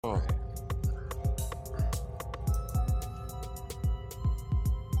Oh. Yeah,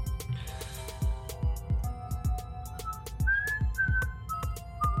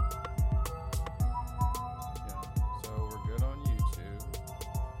 so we're good on YouTube.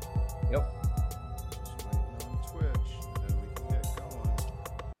 Yep. Just waiting on Twitch, and then we can get going.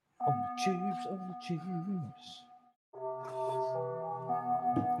 On the tubes, on the tubes.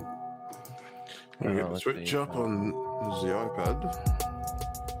 We get the let's switch see. up on the iPad.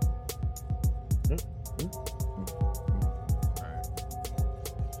 Alright.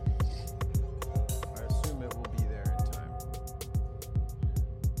 I assume it will be there in time.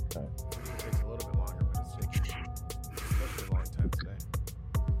 Okay. It takes a little bit longer, but it's taking especially a long time today.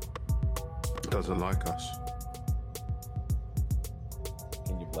 Doesn't like us.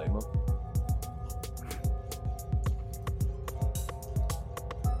 Can you blame him?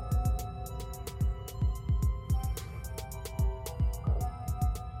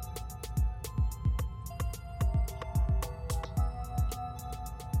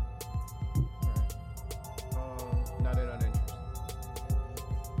 Not in uninterested.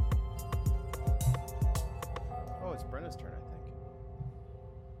 Oh, it's Brenna's turn, I think.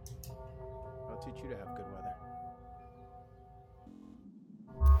 I'll teach you to have good weather.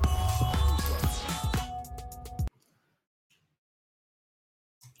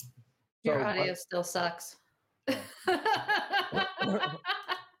 Your So, audio still sucks.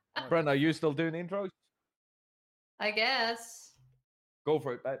 Brent, are you still doing intros? I guess. Go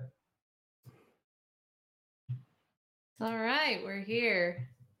for it, Ben. All right, we're here.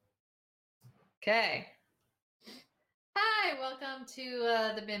 Okay. Hi, welcome to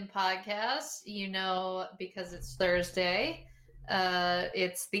the BIM podcast. You know, because it's Thursday,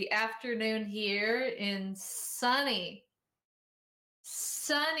 it's the afternoon here in sunny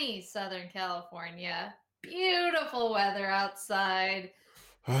Southern California. Beautiful weather outside.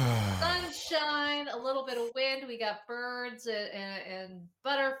 Sunshine, a little bit of wind. We got birds and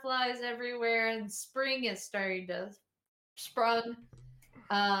butterflies everywhere, and spring is starting to sprung.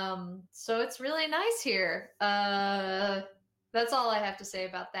 So it's really nice here. That's all I have to say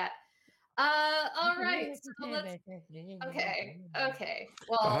about that. All right. So okay.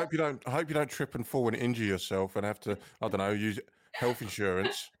 Well, I hope you don't trip and fall and injure yourself and have to, I don't know, use health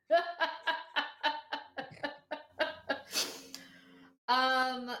insurance.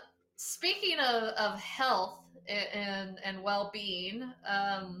 Speaking of health and well-being,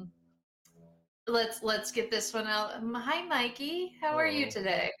 let's get this one out. Hi, Mikey. How are you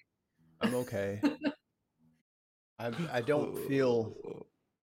today? I'm okay. I don't feel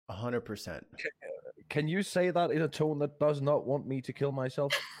 100%. Can you say that in a tone that does not want me to kill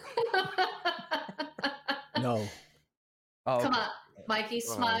myself? No. Oh, Come okay. on, Mikey,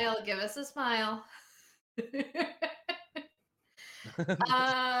 smile. Give us a smile.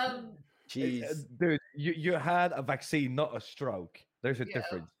 Jeez. Dude, you had a vaccine, not a stroke. There's a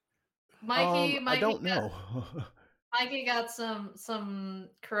difference. Mikey, I don't know. Mikey got some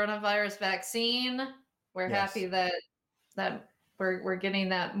coronavirus vaccine. We're Yes. happy that we're getting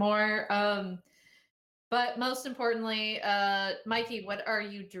that more. But most importantly, Mikey, what are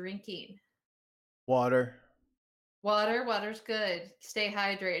you drinking? Water. Water's good. Stay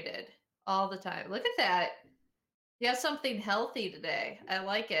hydrated all the time. Look at that. You have something healthy today. I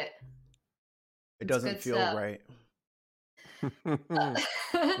like it. It It's doesn't good feel stuff. right.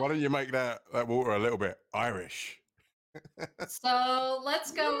 Why don't you make that water a little bit Irish? So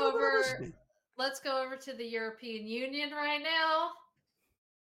let's go over to the European Union right now.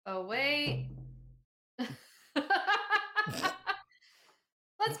 Oh wait.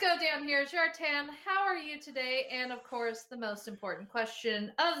 Let's go down here. Jartan, how are you today? And of course, the most important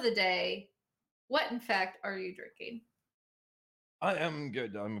question of the day. What in fact are you drinking? I am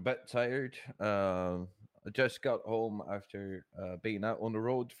good. I'm a bit tired. I just got home after being out on the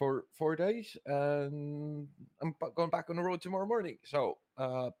road for 4 days, and I'm going back on the road tomorrow morning. So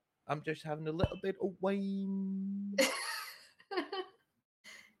I'm just having a little bit of wine.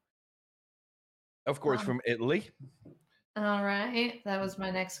 Of course, from Italy. All right, that was my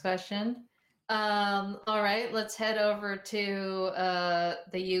next question. All right, let's head over to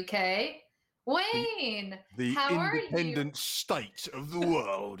the UK. Wayne, The how are you? independent state of the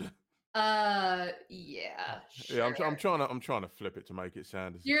world. Yeah, sure. Yeah, I'm trying to flip it to make it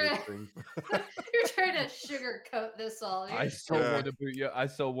sound as a You're good thing. you're trying to sugarcoat this all. I still want to boot you. I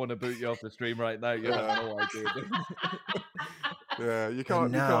still want to boot you off the stream right now. You have no idea. Yeah, you can't.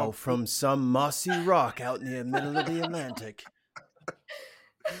 And now, from some mossy rock out in the middle of the Atlantic.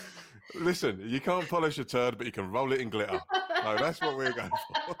 Listen, you can't polish a turd, but you can roll it in glitter. No, that's what we're going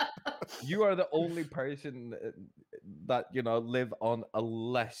for. You are the only person that live on a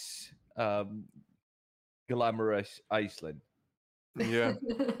less glamorous Iceland. Yeah.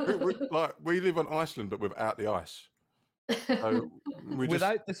 We live on Iceland, but without the ice. So we just.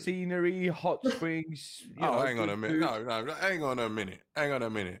 Without the scenery, hot springs. Oh, hang on good a minute. food. No, hang on a minute. Hang on a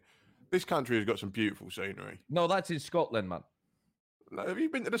minute. This country has got some beautiful scenery. No, that's in Scotland, man. No, have you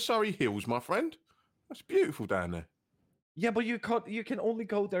been to the Surrey Hills, my friend? That's beautiful down there. Yeah, but you can only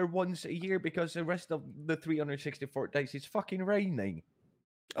go there once a year because the rest of the 364 days it's fucking raining.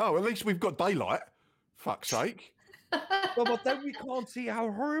 Oh, at least we've got daylight. Fuck's sake. Well, but then we can't see how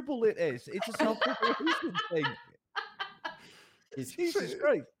horrible it is. It's a self-preservation thing. Jesus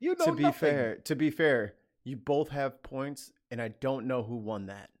Christ! You know To be nothing. fair, you both have points, and I don't know who won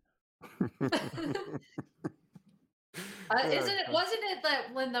that. Wasn't it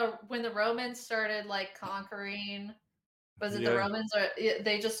that when the Romans started like conquering, was it Yeah. the Romans, or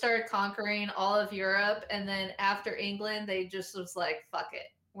they just started conquering all of Europe, and then after England they just was like, fuck it,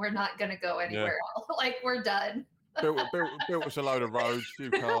 we're not gonna go anywhere else. Like, we're done. built us a load of roads, a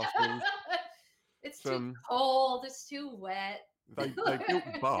few castles. It's too cold, it's too wet. They built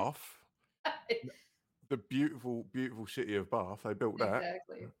Bath, the beautiful, beautiful city of Bath. They built that.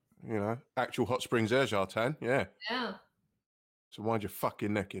 Exactly. Actual hot springs there, Jartan. Yeah. Yeah. So wind your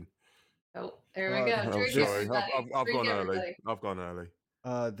fucking neck in. Oh, there we go. Oh, Drink sorry, everybody. I've Drink gone early. everybody. I've gone early.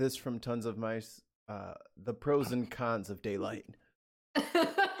 This from Tons of Mice. The pros and cons of daylight.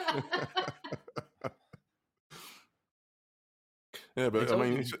 Yeah, but It's I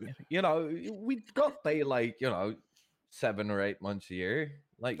mean, only- we've got daylight, 7 or 8 months a year.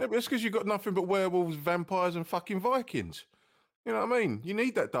 Like, yeah, but it's because you've got nothing but werewolves, vampires, and fucking Vikings. You know what I mean? You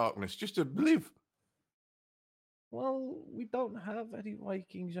need that darkness just to live. well, we don't have any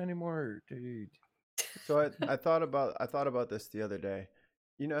Vikings anymore, dude. So I thought about this the other day.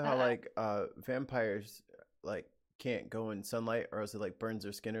 You know how like vampires like can't go in sunlight or else it like burns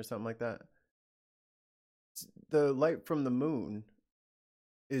their skin or something like that. The light from the moon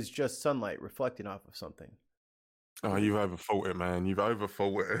is just sunlight reflecting off of something. Oh, you've overthought it, man. You've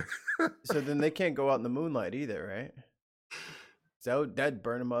overthought it. So then they can't go out in the moonlight either, right? So that'd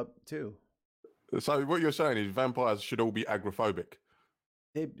burn them up too. So what you're saying is vampires should all be agoraphobic.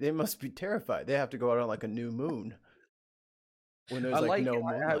 They must be terrified. They have to go out on like a new moon when there's like no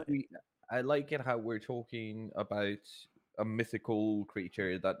moonlight. I like it how we're talking about a mythical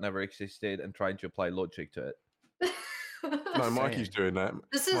creature that never existed and trying to apply logic to it. No, Mikey's doing that.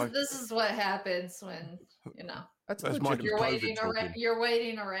 This is what happens when That's Mikey legitimate. you're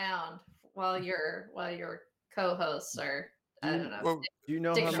waiting around while your co-hosts are, I don't know. Well, Do you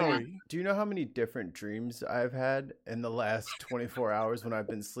know Dick how around. many? Do you know how many different dreams I've had in the last 24 hours when I've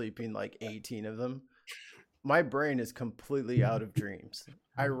been sleeping? Like 18 of them. My brain is completely out of dreams.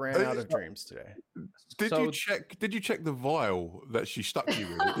 I ran out of dreams today. Did you check the vial that she stuck you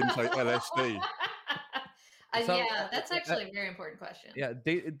with? It didn't say LSD. So, Yeah, that's actually a very important question. Yeah,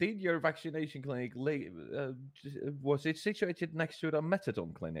 did your vaccination clinic was it situated next to the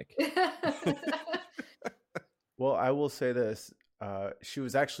methadone clinic? Well, I will say this: she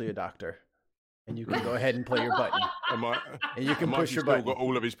was actually a doctor, and you can go ahead and play your button, and you can push your button. Got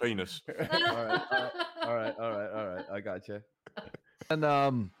all of his penis. all right. I gotcha. And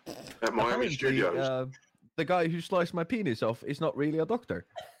At Miami apparently, Studios. the guy who sliced my penis off is not really a doctor.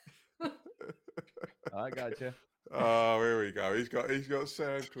 I gotcha. Oh, here we go. He's got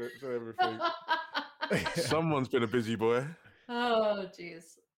sound clips and everything. Someone's been a busy boy. Oh,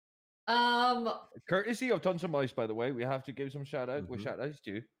 jeez. Courtesy of Tons of Mice, by the way, we have to give some shout out. With shout outs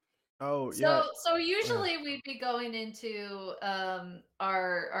due. Oh yeah. So usually we'd be going into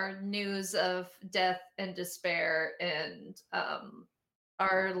our news of death and despair and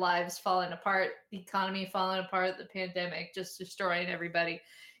our lives falling apart, the economy falling apart, the pandemic just destroying everybody.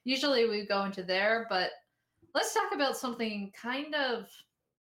 Usually we go into there, but let's talk about something kind of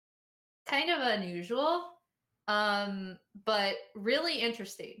unusual, but really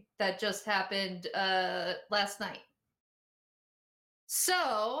interesting that just happened last night.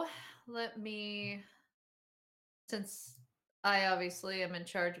 So let me, since I obviously am in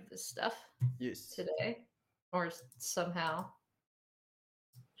charge of this stuff Yes. today, or somehow,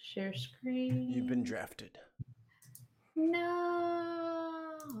 share screen. You've been drafted.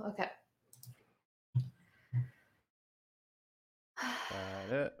 No. Okay.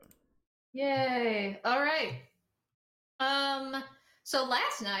 Got it. Yay. All right. So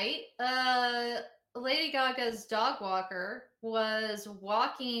last night, Lady Gaga's dog walker was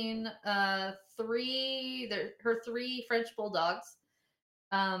walking her 3 French bulldogs.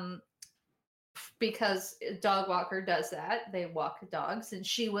 Because dog walker does that. They walk dogs, and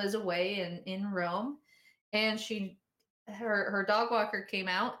she was away in Rome, and she her dog walker came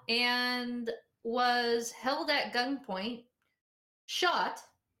out and was held at gunpoint, shot,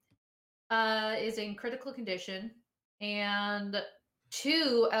 is in critical condition, and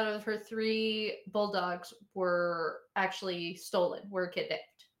 2 out of her 3 bulldogs were actually stolen, were kidnapped.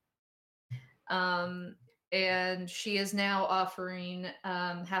 Um, and she is now offering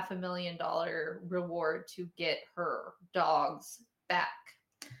 $500,000 reward to get her dogs back.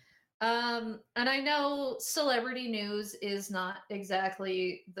 And I know celebrity news is not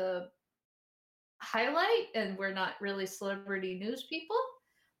exactly the highlight, and we're not really celebrity news people,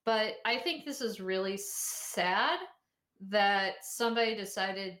 but I think this is really sad that somebody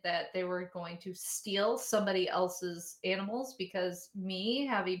decided that they were going to steal somebody else's animals, because me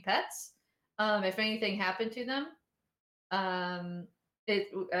having pets, if anything happened to them, um,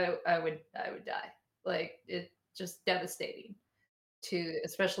 I would die. Like, it's just devastating to,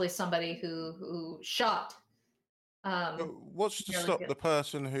 especially somebody who shot. What's to Nearly stop killed. the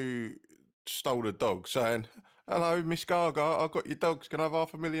person who stole the dog saying, "Hello, Miss Gaga, I've got your dogs. Can I have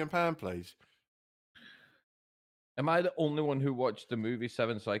 £500,000, please?" Am I the only one who watched the movie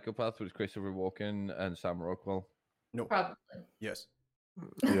Seven Psychopaths with Christopher Walken and Sam Rockwell? No. Probably. Yes.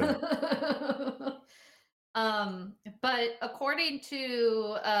 Yeah. But according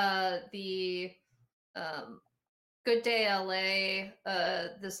to the Good Day LA,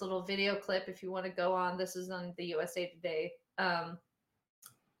 this little video clip, if you want to go on, this is on the USA Today.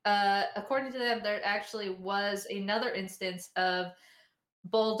 According to them, there actually was another instance of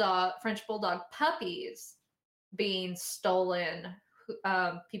French bulldog puppies being stolen.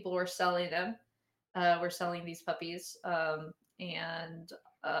 People were selling them. Were selling these puppies, and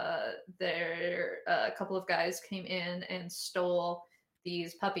there a couple of guys came in and stole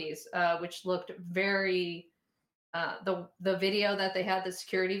these puppies, which looked very. The video that they had, the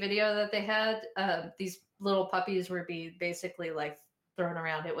security video that they had, these little puppies were being basically like thrown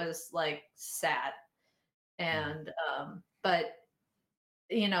around. It was like sad, and but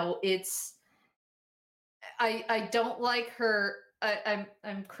it's I don't like her.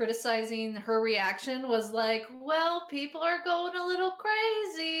 I'm criticizing her reaction was like, well, people are going a little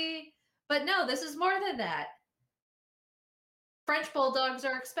crazy. But no, this is more than that. French bulldogs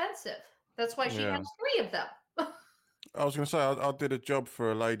are expensive. That's why she Yeah. has 3 of them. I was going to say, I did a job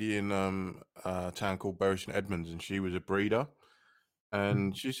for a lady in a town called Bury St Edmunds, and she was a breeder.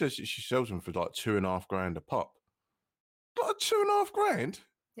 And she says she sells them for like $2,500 a pop. Like $2,500?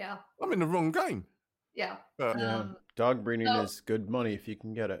 Yeah. I'm in the wrong game. Yeah. But Yeah. Dog breeding so- is good money if you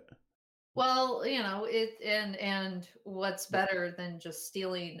can get it. Well, it and what's better than just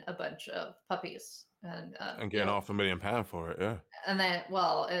stealing a bunch of puppies and getting £500,000 for it, yeah. and then,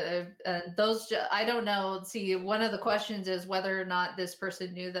 well, those I don't know. See, one of the questions is whether or not this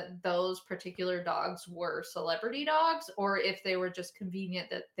person knew that those particular dogs were celebrity dogs, or if they were just convenient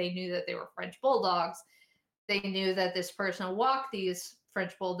that they knew that they were French bulldogs. They knew that this person walked these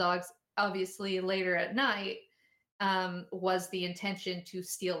French bulldogs, obviously later at night. Was the intention to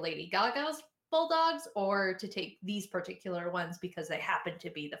steal Lady Gaga's bulldogs, or to take these particular ones because they happen to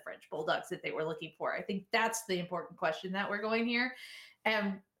be the French bulldogs that they were looking for? I think that's the important question that we're going here.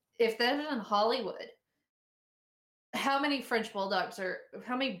 And if that is in Hollywood, how many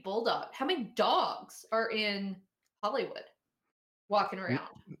dogs are in Hollywood walking around?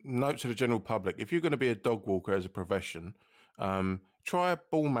 Note to the general public: if you're going to be a dog walker as a profession, try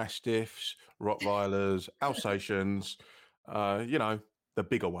bull mastiffs, Rottweilers, Alsatians, the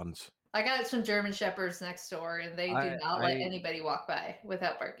bigger ones. I got some German Shepherds next door, and they do not let anybody walk by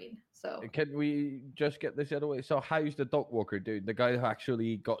without barking. So can we just get this out of the way? So how's the dog walker dude? The guy who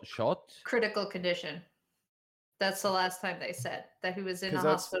actually got shot? Critical condition. That's the last time they said that he was in a 'Cause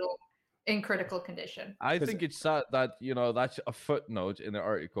that's- hospital in critical condition. I 'Cause- think it's sad that, that's a footnote in the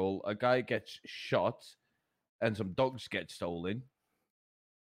article. A guy gets shot and some dogs get stolen.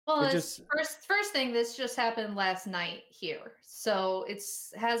 Well, It it's first thing, this just happened last night here. So it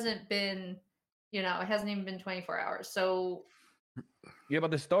hasn't been, it hasn't even been 24 hours. So Yeah, but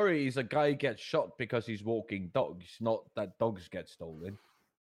the story is a guy gets shot because he's walking dogs, not that dogs get stolen.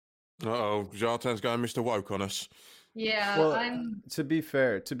 Uh-oh, Jartan's going Mr. Woke on us. yeah, Well, to be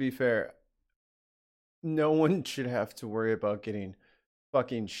fair, no one should have to worry about getting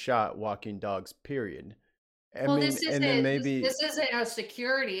fucking shot walking dogs, period. this isn't a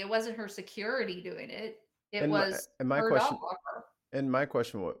security. It wasn't her security doing it. It was her dog walker. And my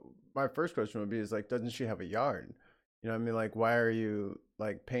first question would be is like, doesn't she have a yard? You know what I mean? Like, why are you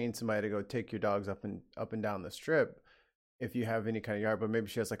like paying somebody to go take your dogs up and down the strip if you have any kind of yard? But maybe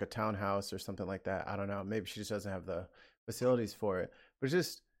she has like a townhouse or something like that. I don't know. Maybe she just doesn't have the facilities for it. But it's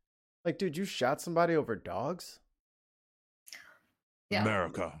just like, dude, you shot somebody over dogs? Yeah.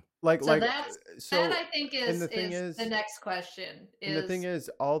 America. Like, So that's so. that I think and is the thing is, the next question. and the thing is,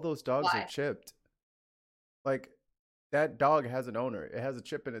 all those dogs why? are chipped. Like, that dog has an owner. It has a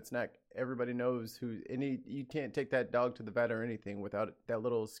chip in its neck. Everybody knows who. You can't take that dog to the vet or anything without that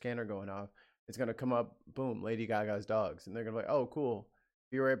little scanner going off. It's gonna come up, boom, Lady Gaga's dogs, and they're gonna be like, oh, cool.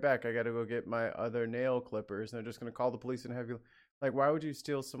 Be right back. I gotta go get my other nail clippers, and they're just gonna call the police and have you. Like, why would you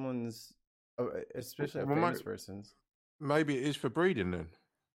steal someone's, especially a Well, famous person's? Maybe it is for breeding then.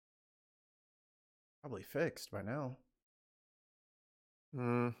 Probably fixed by now.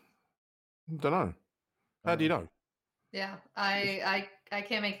 Don't know. How do you know? Yeah, I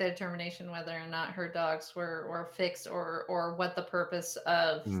can't make the determination whether or not her dogs were fixed or what the purpose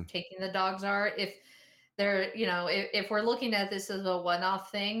of taking the dogs are. If they're, if we're looking at this as a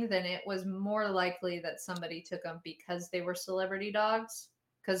one-off thing, then it was more likely that somebody took them because they were celebrity dogs,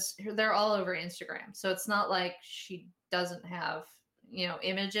 because they're all over Instagram. So it's not like she doesn't have,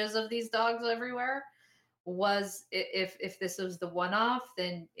 images of these dogs everywhere. If this was the one-off,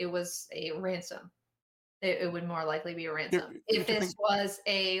 then it was a ransom. It would more likely be a ransom. If this was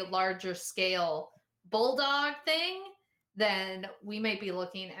a larger scale bulldog thing, then we might be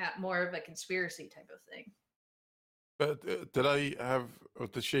looking at more of a conspiracy type of thing. But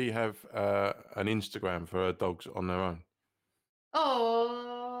does she have an Instagram for her dogs on their own?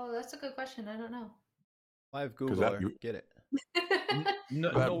 Oh, that's a good question. I don't know. Live Google get it.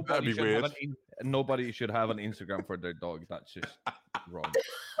 That'd be weird. Nobody should have an Instagram for their dog. That's just wrong.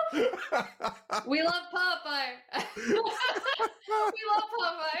 We love Popeye. We love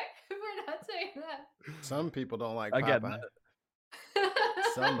Popeye. We're not saying that. Some people don't like Again, Popeye.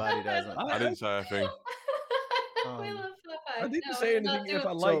 Somebody doesn't. I didn't say a thing. We love Popeye. I didn't say anything if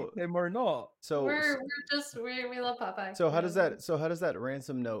I liked him or not. So we love Popeye. So how does that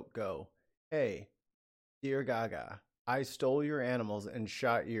ransom note go? Hey, dear Gaga, I stole your animals and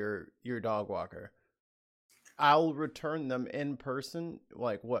shot your dog walker. I'll return them in person.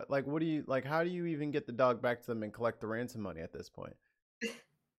 Like what? Like what do you like? How do you even get the dog back to them and collect the ransom money at this point?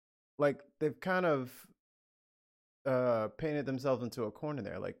 Like they've kind of painted themselves into a corner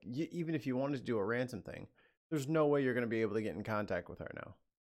there. Like even if you wanted to do a ransom thing, there's no way you're going to be able to get in contact with her now.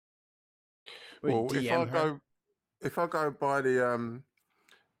 Well, if I go by the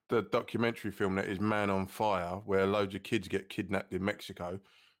documentary film that is Man on Fire, where loads of kids get kidnapped in Mexico,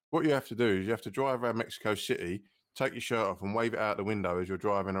 what you have to do is you have to drive around Mexico City, take your shirt off and wave it out the window as you're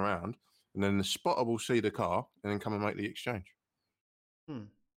driving around, and then the spotter will see the car and then come and make the exchange.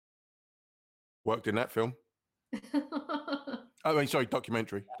 Worked in that film. I mean, sorry,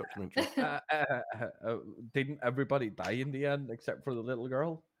 documentary. Didn't everybody die in the end except for the little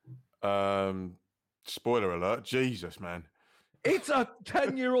girl? Spoiler alert. Jesus, man. It's a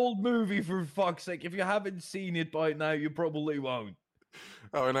 10-year-old movie, for fuck's sake. If you haven't seen it by now, you probably won't.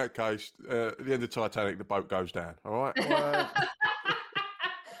 Oh, in that case, at the end of Titanic, the boat goes down. All right.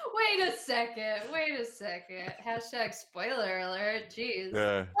 Wait a second. Hashtag spoiler alert. Jeez.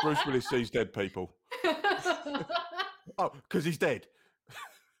 Yeah. Bruce Willis sees dead people. Oh, because he's dead.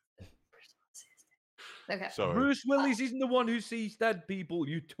 Okay. Sorry. Bruce Willis isn't the one who sees dead people,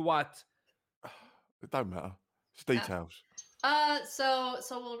 you twat. It don't matter. It's details. So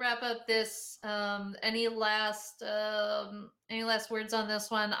we'll wrap up this. Any last words on this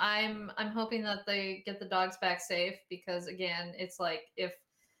one? I'm hoping that they get the dogs back safe, because again, it's like if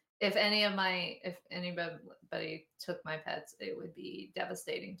anybody took my pets, it would be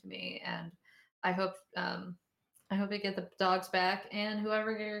devastating to me, and I hope they get the dogs back, and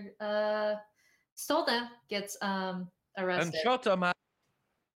whoever stole them gets arrested And shot a man.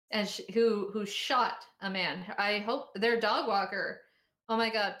 and who shot a man. I hope their dog walker. Oh my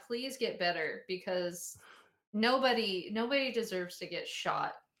God, please get better, because nobody deserves to get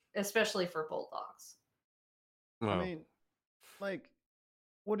shot, especially for bulldogs. Well, I mean, like,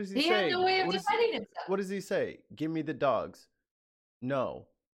 what does he He say? had no way of defending himself. What does he say? Give me the dogs. No.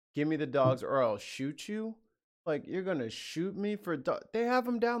 Give me the dogs or I'll shoot you. Like, you're going to shoot me for a dog? They have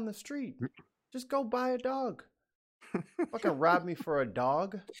them down the street. Just go buy a dog. Fucking rob me for a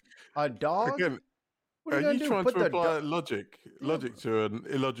dog? A dog? again, What are are you you gonna trying do? Put to the apply logic to an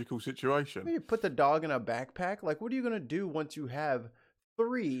illogical situation? You put the dog in a backpack? Like, what are you gonna do once you have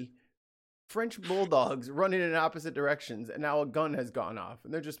 3 French bulldogs running in opposite directions, and now a gun has gone off,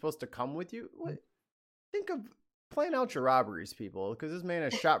 and they're just supposed to come with you? What? Think of plan out your robberies, people, because this man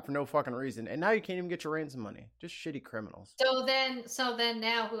is shot for no fucking reason, and now you can't even get your ransom money. Just shitty criminals. So then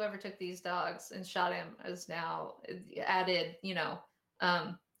now whoever took these dogs and shot him is now added,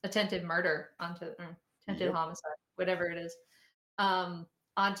 attempted murder attempted homicide, whatever it is,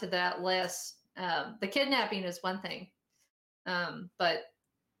 onto that list. The kidnapping is one thing. But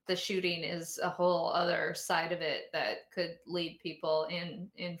the shooting is a whole other side of it that could lead people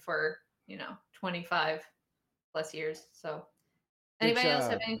in for 25 plus years. So anybody else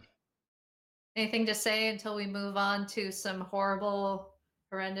have anything to say until we move on to some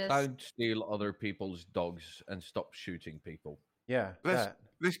horrendous? Don't steal other people's dogs and stop shooting people. Yeah, let's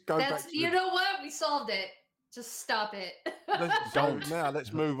go back to you know what? We solved it. Just stop it.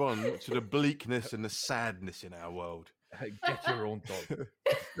 Let's move on to the bleakness and the sadness in our world. Get your own dog.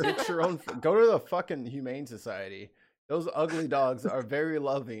 Get your own. Go to the fucking Humane Society. Those ugly dogs are very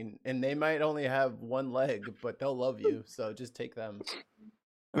loving, and they might only have one leg, but they'll love you. So just take them.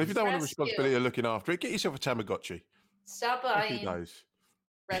 And if you don't want the responsibility of looking after it, get yourself a Tamagotchi. Stop buying.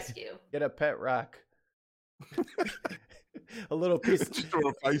 Rescue. Get a pet rock. A little piece. Just draw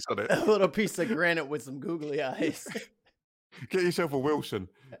a face on it. A little piece of granite with some googly eyes. Get yourself a Wilson.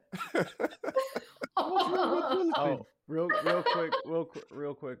 Oh, real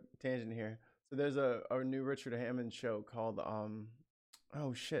quick tangent here. So there's a new Richard Hammond show called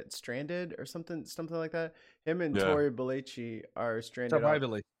Stranded or something like that. Him and Tori Belleci are stranded.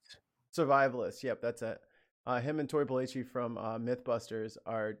 Survivalists. Yep, that's it. Him and Tori Belleci from Mythbusters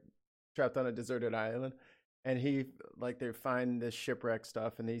are trapped on a deserted island, and they find this shipwreck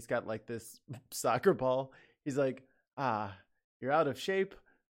stuff, and he's got like this soccer ball. He's like, you're out of shape,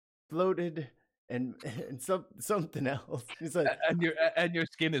 bloated, and something else. He's like, and your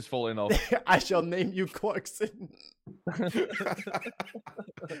skin is falling off. I shall name you Clarkson. Good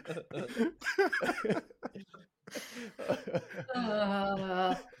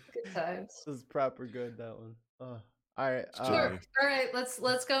times. This is proper good, that one. All right. Sure. All right.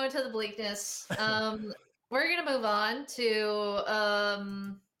 Let's go into the bleakness. We're gonna move on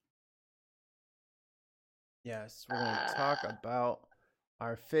to Yes, we're gonna talk about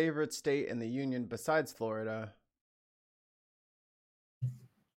our favorite state in the union besides Florida.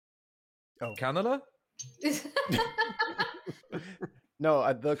 Oh, Canada?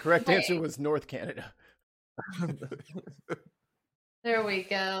 No, the correct answer was North Canada. There we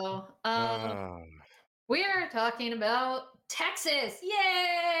go. We are talking about Texas.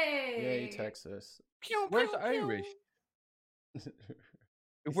 Yay! Yay, Texas. Where's Irish?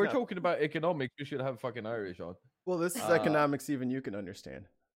 If we're talking about economics, we should have fucking Irish on. Well, this is economics even you can understand.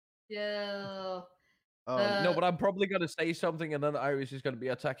 Yeah. No, but I'm probably going to say something, and then Irish is going to be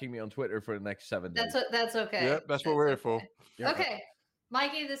attacking me on Twitter for the next 7 days. That's okay. Yeah, that's what we're here for. Yeah. Okay,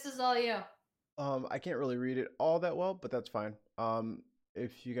 Mikey, this is all you. I can't really read it all that well, but that's fine.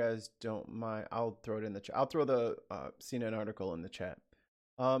 If you guys don't mind, I'll throw it in the chat. I'll throw the CNN article in the chat.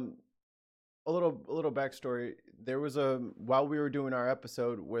 A little backstory. There was while we were doing our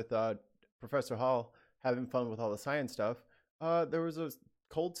episode with Professor Hall, having fun with all the science stuff, there was a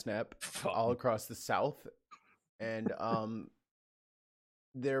cold snap all across the South, and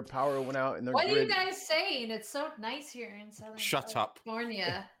their power went out. And their what grid... are you guys saying? It's so nice here in Southern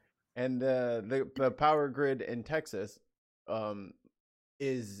California. And the power grid in Texas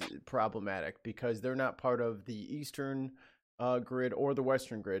is problematic because they're not part of the Eastern grid or the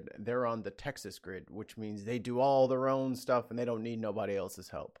Western grid. They're on the Texas grid, which means they do all their own stuff and they don't need nobody else's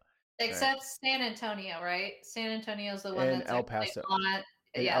help. Except San Antonio, right? San Antonio's the one and that's El Paso. on it.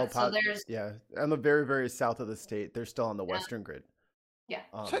 Yeah, so there's on the very, very south of the state. They're still on the Western grid. Yeah.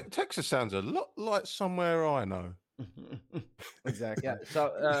 Texas sounds a lot like somewhere I know. Exactly. Yeah.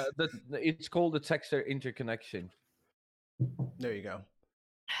 So it's called the Texas interconnection. There you go.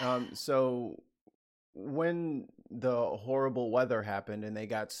 So when the horrible weather happened and they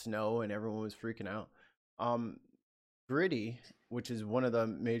got snow and everyone was freaking out, Gritty, which is one of the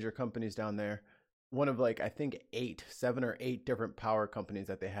major companies down there, one of I think 7 or 8 different power companies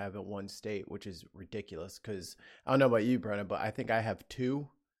that they have in one state, which is ridiculous. Because I don't know about you, Brenna, but I think I have 2.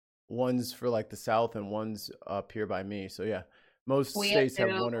 One's for the South and one's up here by me. So yeah, most states have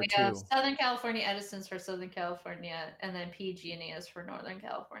 1 or 2. Have Southern California Edison's for Southern California, and then PG&E is for Northern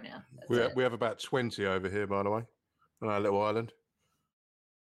California. We have about 20 over here, by the way, on our little island.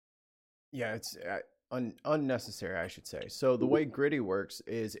 Yeah, it's unnecessary, I should say. So the way Gritty works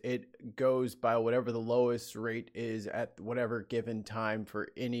is it goes by whatever the lowest rate is at whatever given time for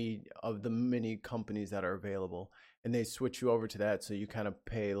any of the many companies that are available, and they switch you over to that. So you kind of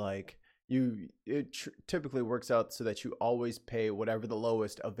pay typically works out so that you always pay whatever the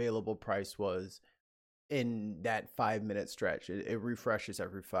lowest available price was in that 5-minute stretch. It refreshes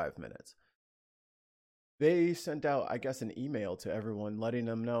every 5 minutes. They sent out, I guess, an email to everyone letting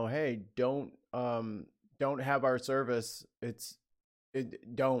them know, hey, don't have our service.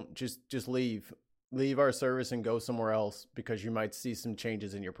 Don't just leave our service and go somewhere else because you might see some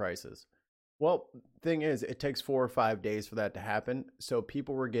changes in your prices. Well, thing is, it takes 4 or 5 days for that to happen. So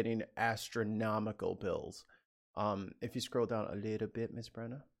people were getting astronomical bills. If you scroll down a little bit, Miss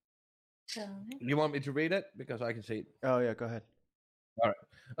Brenna. You want me to read it? Because I can see it. Oh yeah, go ahead. All right.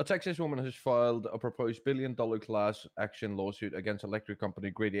 A Texas woman has filed a proposed billion-dollar class action lawsuit against electric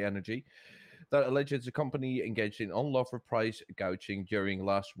company Greedy Energy that alleges the company engaged in unlawful price gouging during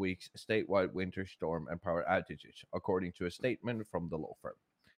last week's statewide winter storm and power outages, according to a statement from the law firm.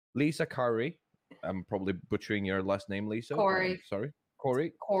 Lisa Corey, I'm probably butchering your last name, Lisa. Corey. Sorry.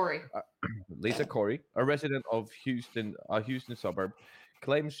 Corey. Lisa Corey, a resident of Houston, a Houston suburb,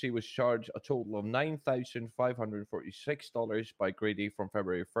 claims she was charged a total of $9,546 by Grady from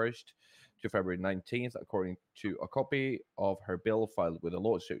February 1st to February 19th, according to a copy of her bill filed with a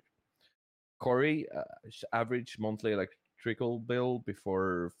lawsuit. Corey's average monthly electrical bill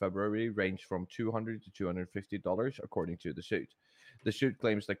before February ranged from $200 to $250, according to the suit. The suit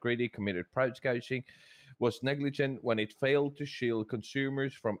claims that Grady committed price gouging, was negligent when it failed to shield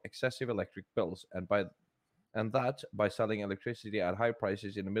consumers from excessive electric bills, and that by selling electricity at high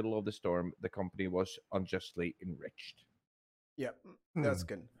prices in the middle of the storm, the company was unjustly enriched. Yep, that's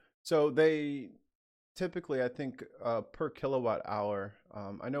good. So they typically, I think, per kilowatt hour,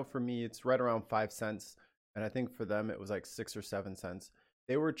 I know for me it's right around 5 cents, and I think for them it was like 6 or 7 cents.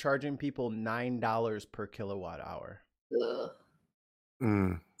 They were charging people $9 per kilowatt hour.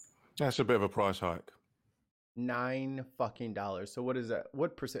 That's a bit of a price hike. $9 fucking dollars. So what is that?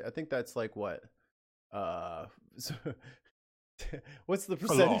 What percent? I think that's like what? What's the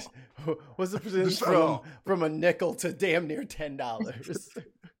percentage? What's the percentage from a nickel to damn near $10?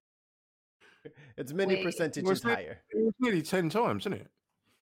 It's many percentages higher. It was nearly 10 times, isn't it?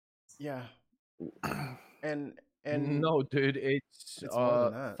 Yeah. And no, dude, it's more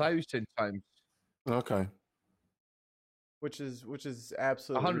than that. 1,000 times. Okay. Which is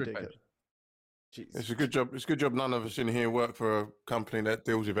absolutely ridiculous. Jeez. It's a good job. It's a good job none of us in here work for a company that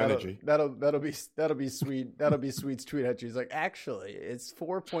deals with energy. That'll be sweet. That'll be Sweet's tweet at you. He's like, actually, it's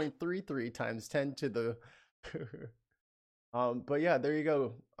 4.33 times 10 to the. But yeah, there you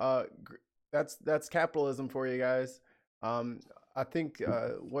go. That's capitalism for you guys. I think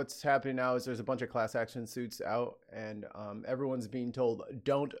what's happening now is there's a bunch of class action suits out, and everyone's being told,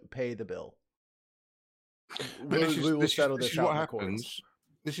 don't pay the bill. We will settle this out in the courts.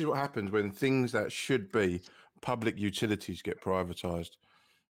 This is what happens when things that should be public utilities get privatized.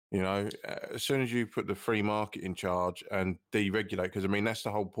 You know, as soon as you put the free market in charge and deregulate, because I mean that's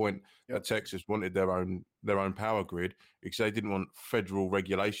the whole point that Texas wanted their own power grid because they didn't want federal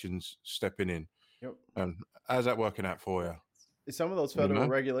regulations stepping in. Yep. How's that working out for you? Some of those federal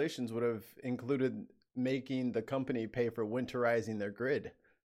regulations would have included making the company pay for winterizing their grid.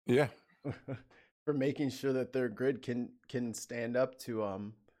 Yeah. For making sure that their grid can stand up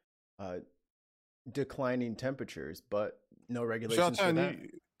to declining temperatures, but no regulations for that.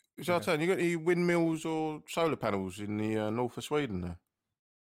 So you got any windmills or solar panels in the north of Sweden there?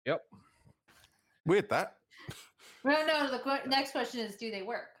 Yep. No. Weird that. The next question is, do they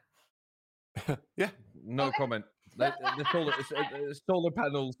work? Yeah. No comment. The solar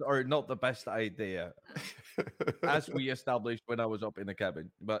panels are not the best idea, as we established when I was up in the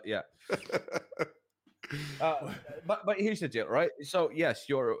cabin. But yeah. But here's the deal, right? So yes,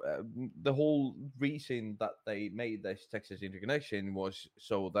 the whole reason that they made this Texas interconnection was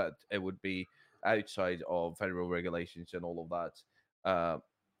so that it would be outside of federal regulations and all of that.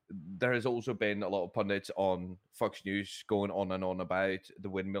 There has also been a lot of pundits on Fox News going on and on about the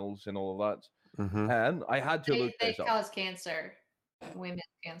windmills and all of that. Mm-hmm. And I had to look this up. They cause cancer, women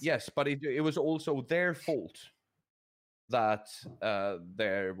cancer. Yes, but it was also their fault that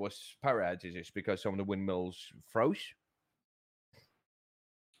there was power outages because some of the windmills froze.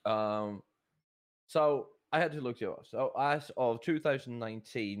 So I had to look it up. So as of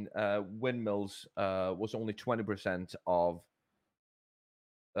 2019, windmills was only 20% of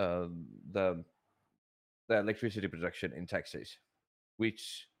the electricity production in Texas,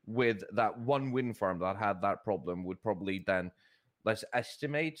 which with that one wind farm that had that problem would probably then, let's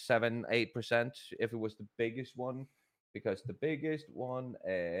estimate 7-8% if it was the biggest one, because the biggest one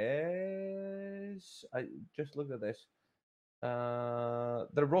is, I just looked at this, the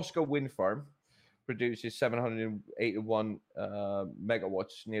Roscoe wind farm produces 781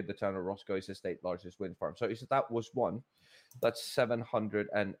 megawatts near the town of Roscoe. Is the state's largest wind farm. So if that was one, that's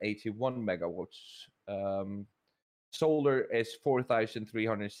 781 megawatts. Solar is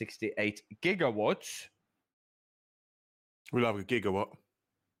 4,368 gigawatts. We love a gigawatt.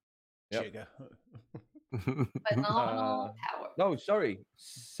 Yep. Phenomenal power. No, sorry,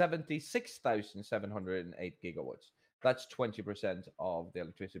 76,708 gigawatts. That's 20% of the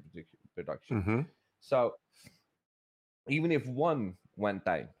electricity production. Mm-hmm. So even if one went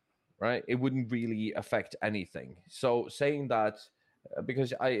down, right, it wouldn't really affect anything. So saying that,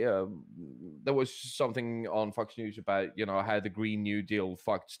 because there was something on Fox News about how the Green New Deal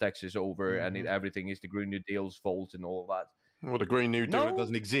fucked Texas over, and everything is the Green New Deal's fault and all that. Well, the Green New Deal No.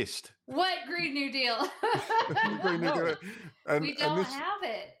 doesn't exist. What Green New Deal? Green New No. Deal, and We don't this, have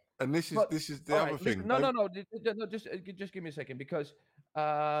it. and this is But- this is the All other right, thing. No. Just give me a second, because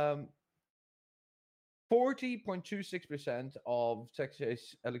 40.26% of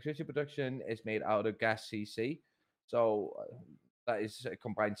Texas electricity production is made out of gas CC. So that is a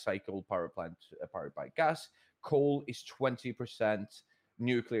combined cycle power plant powered by gas. Coal is 20%.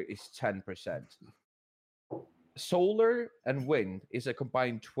 Nuclear is 10%. Solar and wind is a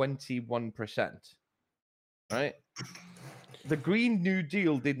combined 21%. Right? The Green New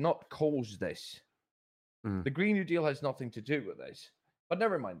Deal did not cause this. Mm. The Green New Deal has nothing to do with this. But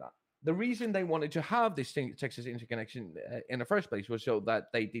never mind that. The reason they wanted to have this Texas interconnection in the first place was so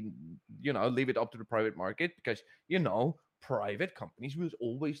that they didn't, leave it up to the private market, because, private companies will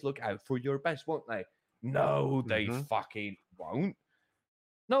always look out for your best, won't they? No, they fucking won't.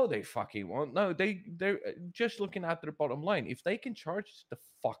 No, they fucking won't. No, they're just looking at their bottom line. If they can charge the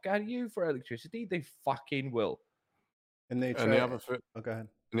fuck out of you for electricity, they fucking will. And they try. And the other go ahead.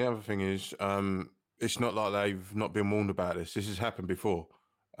 And the other thing is, it's not like they've not been warned about this. This has happened before.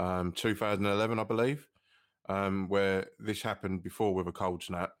 2011, I believe, where this happened before with a cold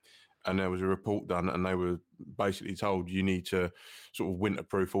snap, and there was a report done, and they were basically told you need to sort of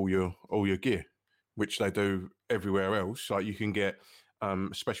winterproof all your gear, which they do everywhere else. Like you can get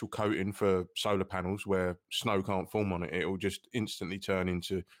special coating for solar panels where snow can't form on it. It will just instantly turn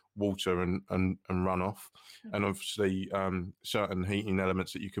into water and run off. And obviously certain heating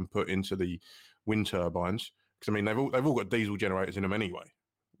elements that you can put into the wind turbines, because I mean they've all got diesel generators in them anyway.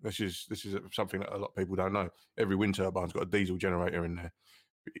 This is something that a lot of people don't know. Every wind turbine's got a diesel generator in there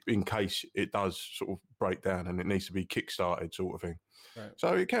in case it does sort of break down and it needs to be kick-started, sort of thing. Right.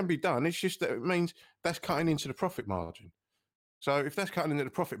 So it can be done. It's just that it means that's cutting into the profit margin. So if that's cutting into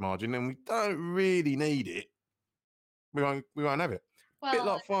the profit margin, then we don't really need it. We won't have it. Well,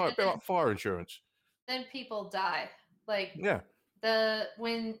 bit like fire insurance. Then people die. Like Yeah.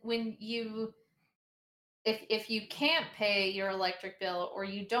 When you if you can't pay your electric bill, or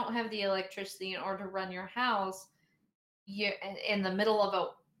you don't have the electricity in order to run your house, you in the middle of a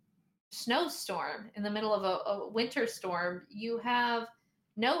snowstorm, in the middle of a winter storm, you have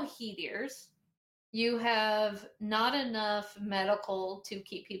no heaters. You have not enough medical to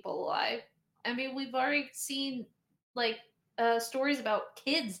keep people alive. I mean, we've already seen stories about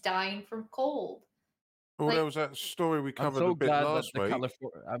kids dying from cold. Well, there was that story we covered a bit last week.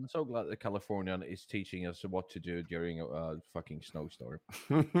 I'm so glad the Californian is teaching us what to do during a fucking snowstorm.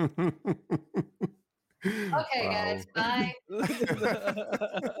 Okay, guys, bye.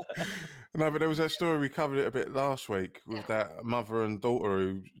 No, but there was that story we covered it a bit last week with that mother and daughter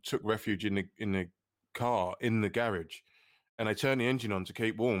who took refuge in the car in the garage, and they turned the engine on to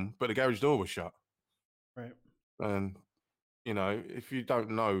keep warm, but the garage door was shut. Right. And if you don't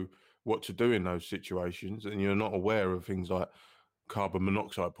know what to do in those situations, and you're not aware of things like carbon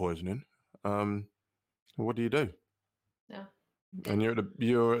monoxide poisoning, what do you do? No. And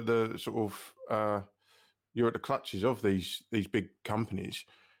you're at the sort of you're at the clutches of these big companies,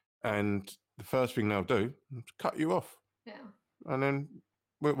 and the first thing they'll do is cut you off. Yeah. And then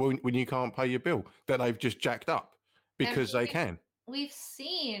when you can't pay your bill that they've just jacked up because they can. We've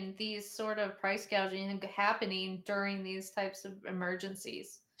seen these sort of price gouging happening during these types of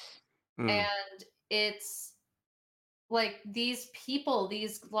emergencies. And it's like these people,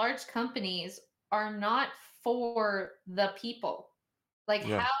 these large companies are not for the people. Like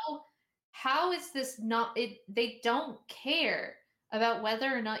how is this not they don't care about whether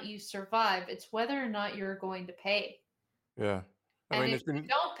or not you survive. It's whether or not you're going to pay. Yeah. And if you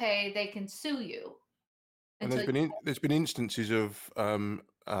don't pay, they can sue you. And there's been instances of I'm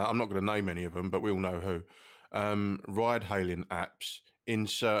not going to name any of them, but we all know who, ride hailing apps in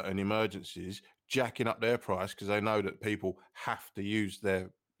certain emergencies jacking up their price because they know that people have to use their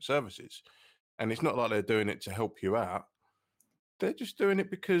services, and it's not like they're doing it to help you out. They're just doing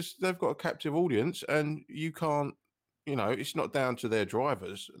it because they've got a captive audience, and you can't. It's not down to their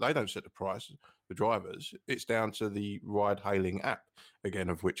drivers. They don't set the price. The drivers. It's down to the ride hailing app, again,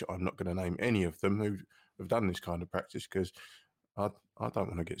 of which I'm not going to name any of them who have done this kind of practice because I don't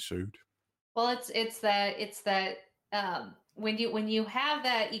want to get sued. Well, it's that when you have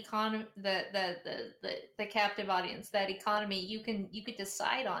that economy, the captive audience, that economy, you could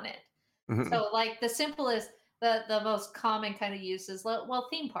decide on it. Mm-hmm. So like the simplest, the most common kind of use is well,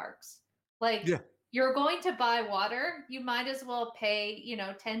 theme parks. Like Yeah. you're going to buy water, you might as well pay,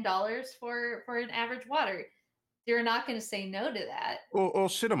 $10 for an average water. You're not going to say no to that. Or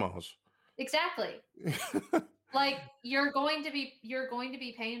cinemas. Exactly. Like you're going to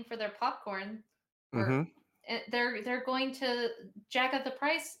be paying for their popcorn, or they're going to jack up the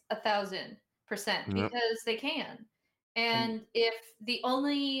price 1,000% because they can. And if the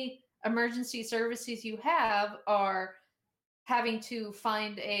only emergency services you have are having to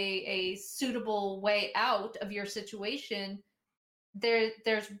find a suitable way out of your situation,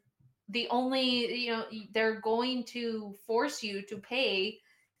 there's the only, they're going to force you to pay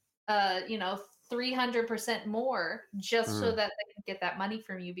 300% more just so that they can get that money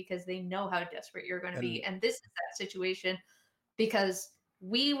from you, because they know how desperate you're going to be. And this is that situation, because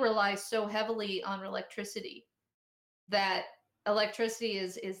we rely so heavily on electricity that electricity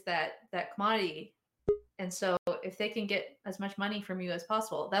is that commodity. And so if they can get as much money from you as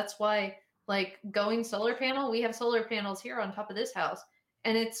possible, that's why, like, going solar panel, we have solar panels here on top of this house,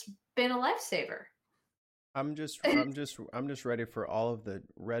 and it's been a lifesaver. I'm just ready for all of the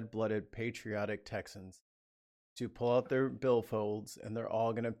red-blooded patriotic Texans to pull out their billfolds, and they're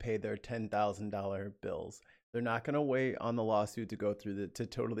all going to pay their $10,000 bills. They're not going to wait on the lawsuit to go through to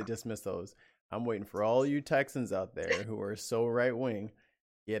totally dismiss those. I'm waiting for all you Texans out there who are so right-wing.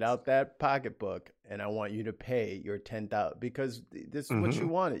 Get out that pocketbook, and I want you to pay your $10,000, because this is what you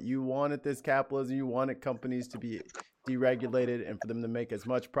wanted. You wanted this capitalism. You wanted companies to be deregulated and for them to make as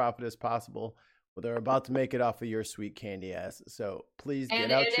much profit as possible. Well, they're about to make it off of your sweet candy ass. So please get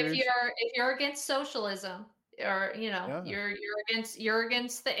out your. If you're against socialism, or you're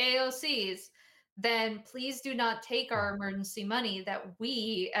against the AOCs, then please do not take our emergency money that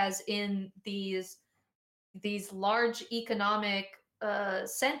we, as in these large economic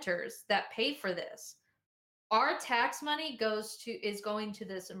centers that pay for this. Our tax money is going to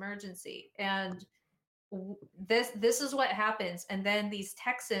this emergency, and this is what happens. And then these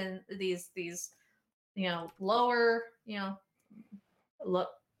lower,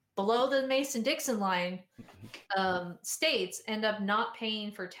 below the Mason-Dixon line states end up not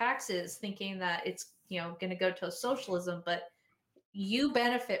paying for taxes, thinking that it's going to go to socialism, but you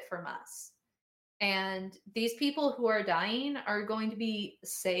benefit from us. And these people who are dying are going to be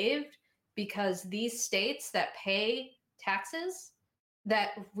saved because these states that pay taxes,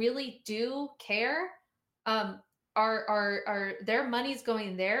 that really do care, are their money's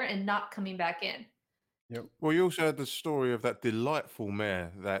going there and not coming back in. Yep. Well, you also had the story of that delightful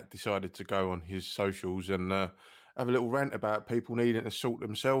mayor that decided to go on his socials and have a little rant about people needing to sort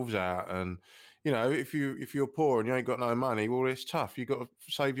themselves out. And if you're poor and you ain't got no money, well, it's tough. You've got to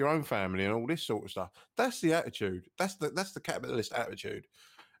save your own family and all this sort of stuff. That's the attitude. That's the capitalist attitude.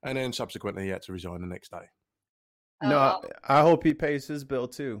 And then subsequently, he had to resign the next day. No, I hope he pays his bill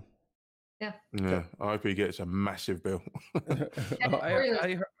too. Yeah. Yeah, I hope he gets a massive bill.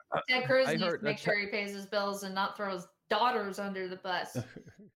 Ted Cruz needs to make sure he pays his bills and not throw his daughters under the bus.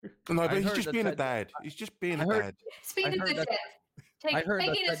 No, but he's just being a dad. He's just being a dad. He's being a good dad.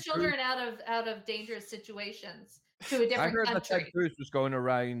 Taking his children out of dangerous situations to a different country. I heard that Ted Cruz was going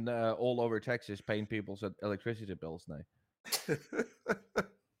around all over Texas paying people's electricity bills now.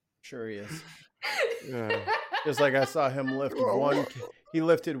 Sure he is. Yeah. Just like I saw him lift he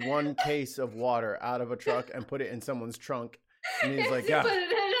lifted one case of water out of a truck and put it in someone's trunk. And he's like, yeah, put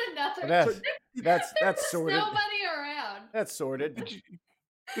it in another. That's sorted. Nobody around. That's sorted. Did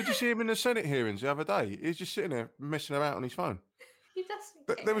you see him in the Senate hearings the other day? He's just sitting there messing about on his phone. He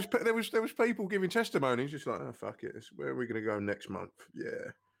doesn't. There was people giving testimony. He's just like, oh fuck it. Where are we going to go next month?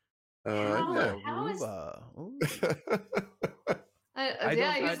 Yeah.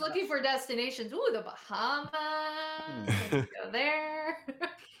 He was looking for destinations. Ooh, the Bahamas. Go there.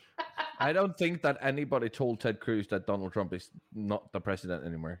 I don't think that anybody told Ted Cruz that Donald Trump is not the president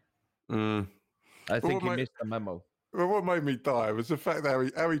anymore. I think he missed the memo. Well, what made me die was the fact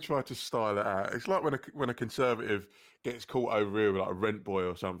that how he tried to style it out. It's like when a conservative gets caught over here with like a rent boy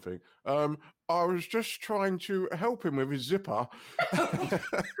or something. I was just trying to help him with his zipper. And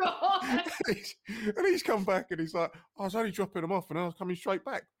he's come back and he's like, I was only dropping him off and I was coming straight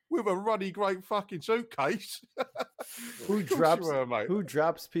back with a ruddy great fucking suitcase. Who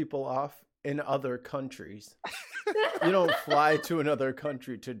drops people off in other countries? You don't fly to another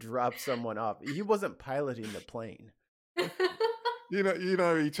country to drop someone off. He wasn't piloting the plane. He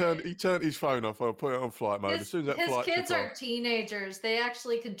turned his phone off or put it on flight mode. As soon as that his kids are teenagers. They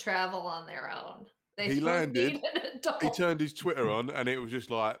actually can travel on their own. He landed. He turned his Twitter on, and it was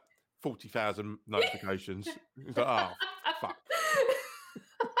just like 40,000 notifications. He's like, oh fuck.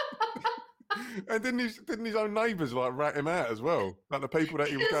 And didn't his own neighbours like rat him out as well? Like the people that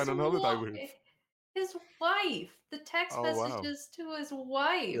he was going on holiday with. His wife, the text Oh, wow. messages to his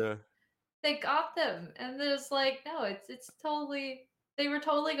wife. Yeah. They got them, and it was like, no, it's totally. They were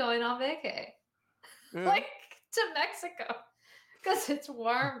totally going on vacay, Yeah. like to Mexico, because it's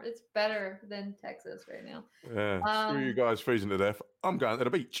warm. It's better than Texas right now. Yeah. Screw you guys freezing to death. I'm going to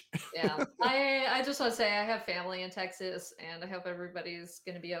the beach. Yeah, I just want to say I have family in Texas, and I hope everybody's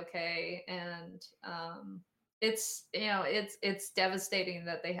going to be okay. And it's it's devastating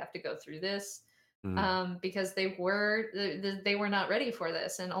that they have to go through this. Because they were not ready for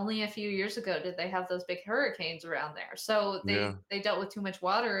this, and only a few years ago did they have those big hurricanes around there. So they dealt with too much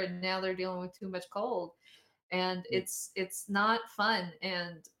water, and now they're dealing with too much cold, and it's not fun.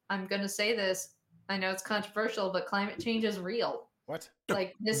 And I'm gonna say this, I know it's controversial, but climate change is real. What?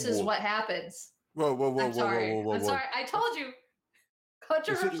 Like, this is what happens. Whoa! I'm sorry. I told you.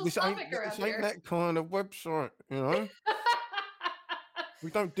 Controversial topic around here. This ain't that kind of website, you know. We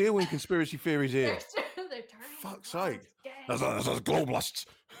don't deal in conspiracy theories here. They're fuck's sake. Those globalists.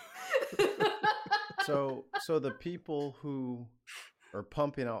 So the people who are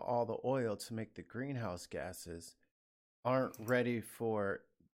pumping out all the oil to make the greenhouse gases aren't ready for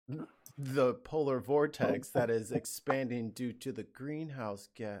the polar vortex that is expanding due to the greenhouse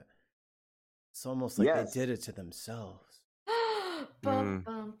gas. It's almost like they did it to themselves. Bum,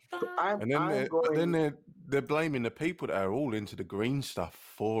 bum, bum. And then they're blaming the people that are all into the green stuff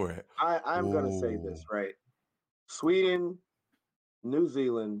for it. I'm going to say this, right? Sweden, New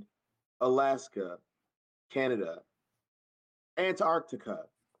Zealand, Alaska, Canada, Antarctica,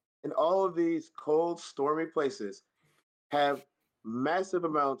 and all of these cold, stormy places have massive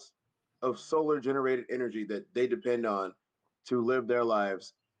amounts of solar generated energy that they depend on to live their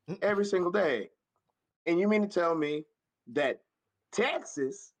lives every single day. And you mean to tell me that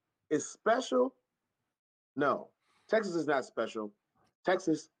Texas is special? No, Texas is not special.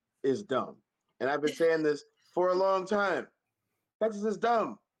 Texas is dumb. And I've been saying this for a long time. Texas is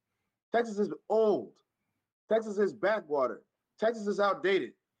dumb. Texas is old. Texas is backwater. Texas is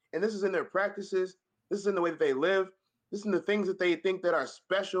outdated. And this is in their practices. This is in the way that they live. This is in the things that they think that are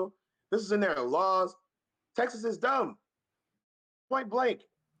special. This is in their laws. Texas is dumb. Point blank.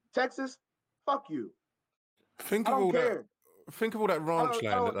 Texas, fuck you. Think of all that ranch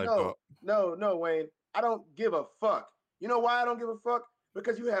land that they've got. No, Wayne. I don't give a fuck. You know why I don't give a fuck?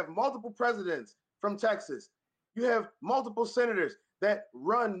 Because you have multiple presidents from Texas. You have multiple senators that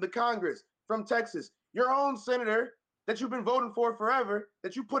run the Congress from Texas. Your own senator that you've been voting for forever,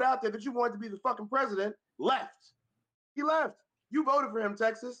 that you put out there that you wanted to be the fucking president, left. He left. You voted for him,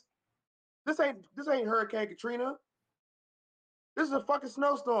 Texas. This ain't Hurricane Katrina. This is a fucking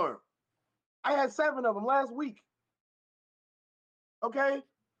snowstorm. I had 7 of them last week. Okay?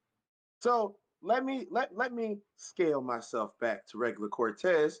 So let me scale myself back to regular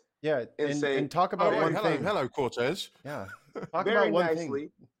Cortez. Yeah, and say and talk about one thing. Hello, Cortez. Yeah, talk very about one nicely.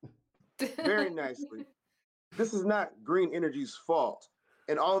 thing. Very nicely. This is not green energy's fault.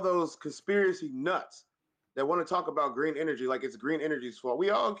 And all those conspiracy nuts that want to talk about green energy like it's green energy's fault. We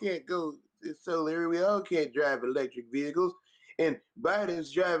all can't go solar. We all can't drive electric vehicles. And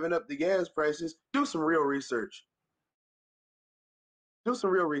Biden's driving up the gas prices. Do some real research. Do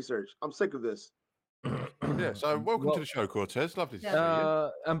some real research. I'm sick of this. Yeah, so welcome to the show, Cortez. Lovely to see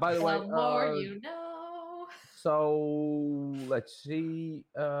you. And by the way, The more you know. So let's see.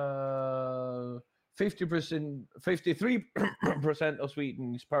 53% of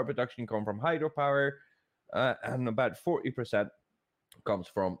Sweden's power production come from hydropower, and about 40% comes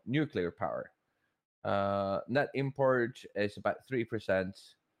from nuclear power. Net import is about 3%,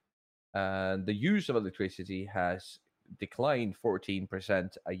 and the use of electricity has declined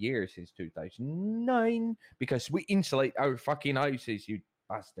 14% a year since 2009 because we insulate our fucking houses, you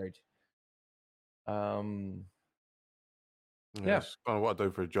bastard. Yeah, that's kind of what I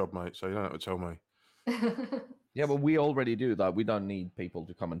do for a job, mate, so you don't have to tell me. Yeah, but we already do that. We don't need people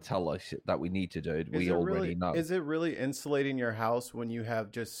to come and tell us that we need to do it. We already know. Is it really insulating your house when you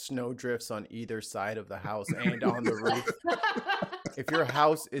have just snow drifts on either side of the house and on the roof? If your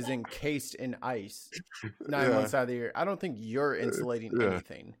house is encased in ice 9 months out of the year, I don't think you're insulating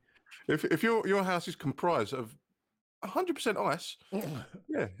anything. If your house is comprised of 100% ice, yeah.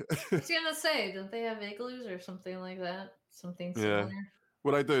 I was gonna say, don't they have igloos or something like that? Something similar.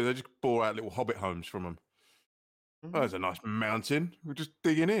 What they do, they just bore out little hobbit homes from them. Oh, there's a nice mountain. We'll just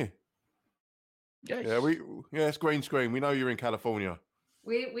dig in here. Yes. Yeah, it's green screen. We know you're in California.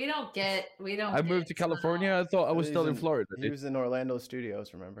 We don't. I moved to California. I thought I was still in Florida. He was in Orlando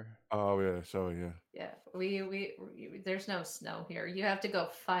studios, remember? Oh yeah, sorry, yeah. Yeah, we there's no snow here. You have to go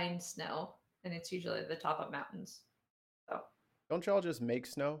find snow. and it's usually the top of mountains. So Don't y'all just make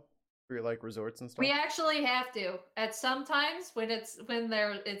snow for your like resorts and stuff? we actually have to at some times when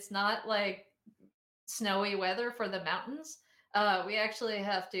it's not like snowy weather for the mountains. We actually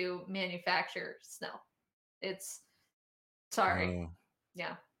have to manufacture snow. It's sorry.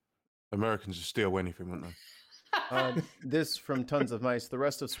 Yeah. Americans would steal anything, wouldn't they? This from Tons of Mice. The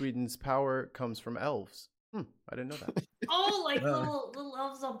rest of Sweden's power comes from elves. I didn't know that. Oh, like little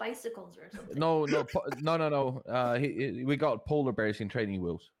elves on bicycles or something. No. We got polar bears in training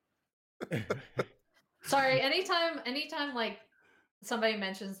wheels. Sorry, anytime like somebody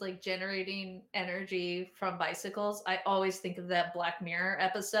mentions like generating energy from bicycles, I always think of that Black Mirror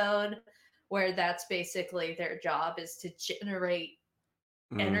episode where that's basically their job is to generate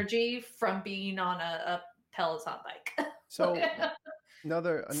energy from being on a Peloton bike. So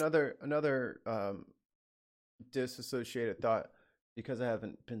another disassociated thought, because I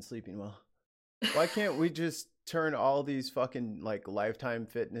haven't been sleeping well. Why can't we just turn all these fucking like Lifetime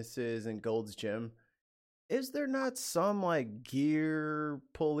Fitnesses and Gold's Gym? Is there not some like gear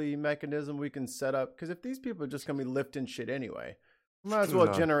pulley mechanism we can set up? Because if these people are just gonna be lifting shit anyway, we might as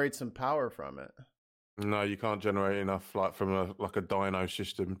well generate some power from it. No, you can't generate enough like from a dyno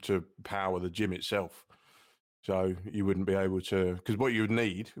system to power the gym itself. So you wouldn't be able to, because what you would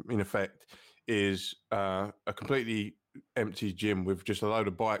need, in effect, is a completely empty gym with just a load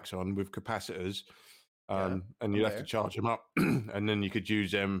of bikes on with capacitors, and you'd have to charge them up, and then you could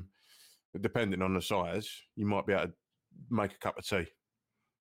use them. Depending on the size, you might be able to make a cup of tea.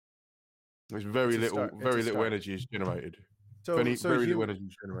 There's very little energy is generated. Very little energy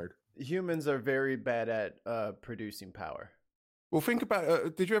is generated. Humans are very bad at producing power. Well, think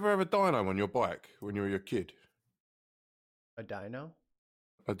about, did you ever have a dyno on your bike when you were a kid? A dyno?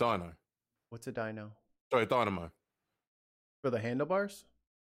 A dyno. What's a dyno? Sorry, a dynamo. For the handlebars?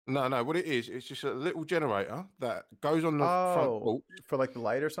 No, what it is, it's just a little generator that goes on the front bolt. For like the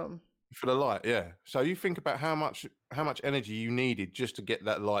light or something? For the light, yeah. So you think about how much energy you needed just to get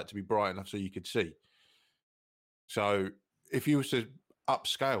that light to be bright enough so you could see. So if you was to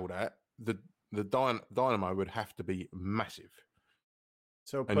upscale that, the dynamo would have to be massive.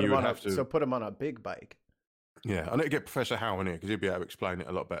 So put him on a big bike. Yeah, I need to get Professor Howe in here because he'd be able to explain it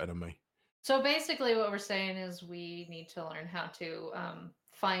a lot better than me. So basically what we're saying is we need to learn how to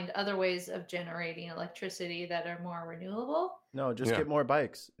find other ways of generating electricity that are more renewable. No, just get more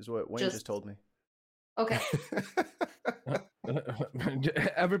bikes is what Wayne just told me. Okay.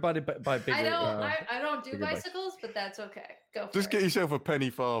 Everybody buy bigger. I don't do bicycles, but that's okay. Go for Just get yourself a penny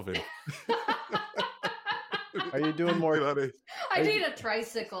farthing. Are you doing more? I need a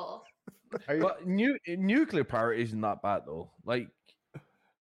tricycle. But nuclear power isn't that bad though. Like,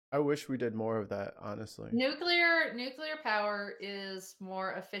 I wish we did more of that, honestly. Nuclear power is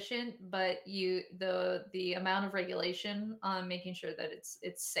more efficient, but the amount of regulation on making sure that it's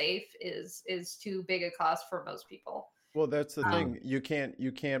safe is too big a cost for most people. Well, that's the thing. You can't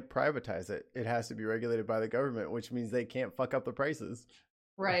privatize it. It has to be regulated by the government, which means they can't fuck up the prices.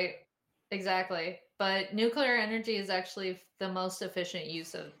 Right. Exactly. But nuclear energy is actually the most efficient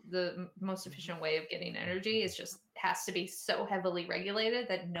way of getting energy. It just has to be so heavily regulated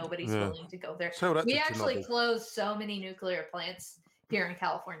that nobody's willing to go there. So we actually closed so many nuclear plants here in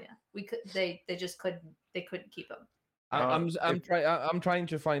California. They couldn't keep them. I'm trying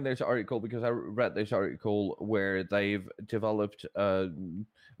to find this article because I read this article where they've developed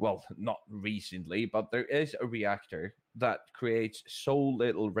well, not recently, but there is a reactor that creates so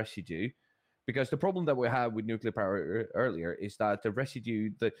little residue, because the problem that we had with nuclear power earlier is that the residue,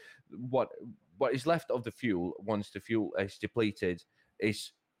 what is left of the fuel once the fuel is depleted,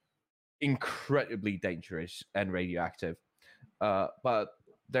 is incredibly dangerous and radioactive. But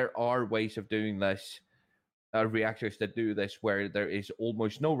there are ways of doing this. Reactors that do this where there is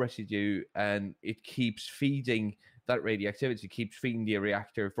almost no residue and it keeps feeding that radioactivity, keeps feeding the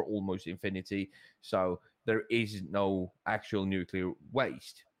reactor for almost infinity. So there is no actual nuclear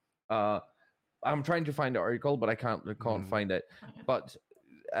waste. I'm trying to find the article, but I can't find it. But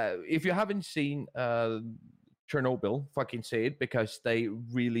if you haven't seen Chernobyl, fucking see it, because they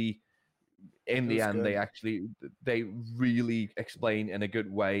really, in the end, they really explain in a good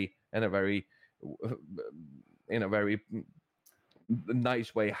way, in a very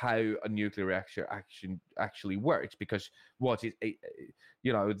nice way, how a nuclear reactor actually works. Because what is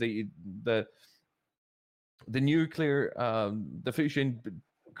the nuclear the fusion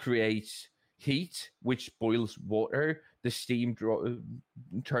creates heat, which boils water. The steam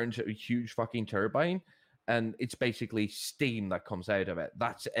turns a huge fucking turbine, and it's basically steam that comes out of it.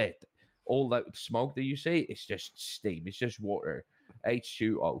 That's it. All that smoke that you see is just steam. It's just water.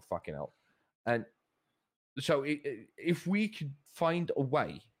 H2O, fucking hell. And so if we could find a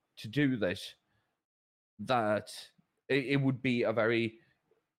way to do this, that it would be a very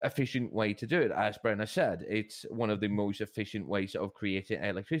efficient way to do it. As Brenna said, it's one of the most efficient ways of creating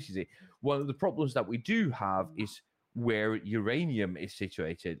electricity. One of the problems that we do have is where uranium is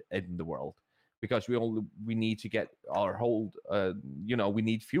situated in the world, because we need to get our hold, we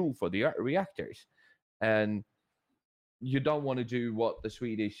need fuel for the reactors, and you don't want to do what the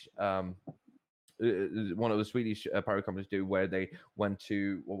Swedish one of the Swedish power companies do, where they went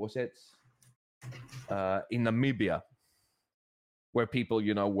to, what was it, in Namibia, where people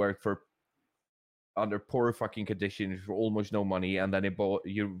work for under poor fucking conditions for almost no money, and then they bought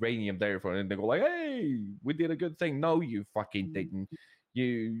uranium there for it, and they go like, "Hey, we did a good thing." No, you fucking didn't.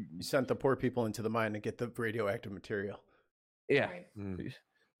 You sent the poor people into the mine to get the radioactive material. Yeah. Right.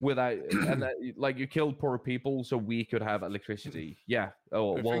 Without and like you killed poor people so we could have electricity. Yeah.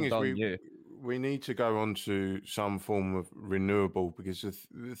 Oh, The well thing is, done, you. we need to go on to some form of renewable, because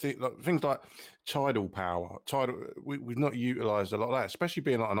things like tidal power, we've not utilised a lot of that, especially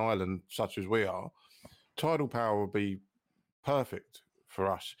being like an island such as we are. Tidal power would be perfect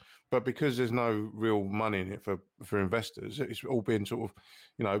for us, but because there's no real money in it for investors, it's all been sort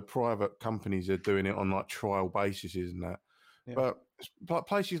of, private companies are doing it on like trial bases and that. Yeah. But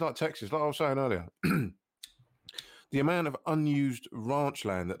places like Texas, like I was saying earlier, the amount of unused ranch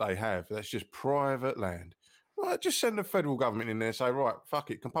land that they have, that's just private land. Well, just send the federal government in there and say, right,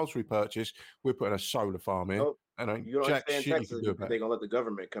 fuck it, compulsory purchase, we're putting a solar farm in. And you don't jack understand shit Texas, you can do about they're it. going to let the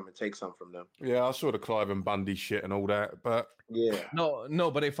government come and take some from them. Yeah, I saw the Clive and Bundy shit and all that, but... Yeah.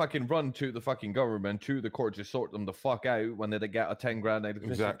 No, but they fucking run to the fucking government, to the court to sort them the fuck out when they get a 10 grand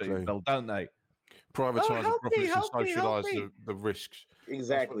electricity bill, don't they? Privatise the profits and socialise the risks.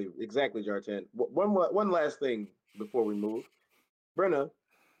 Exactly, Jartan. One last thing before we move. Brenna,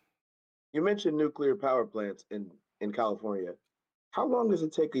 you mentioned nuclear power plants in California. How long does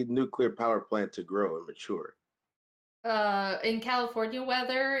it take a nuclear power plant to grow and mature? In California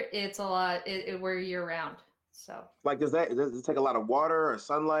weather, it's a lot. We're year round. So, like, does it take a lot of water or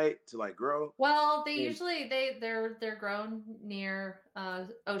sunlight to like grow? Well, they usually they're grown near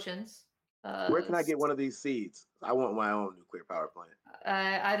oceans. Where can I get one of these seeds? I want my own nuclear power plant.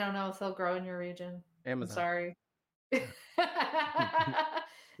 I don't know if they'll grow in your region. Amazon. I'm sorry.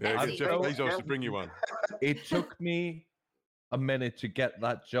 Yeah, get Jeff Bezos to bring you one. It took me a minute to get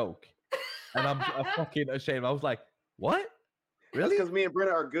that joke, and I'm fucking ashamed. I was like, "What? Really?" Because me and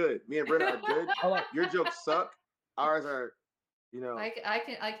Brenna are good. Your jokes suck. Ours are, I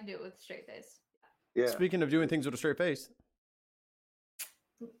can do it with a straight face. Yeah. Speaking of doing things with a straight face.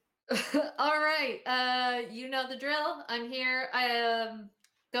 All right. You know the drill. I'm here.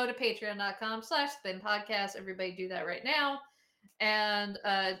 Go to patreon.com/spinpodcast. Everybody do that right now. And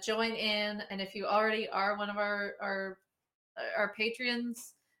join in. And if you already are one of our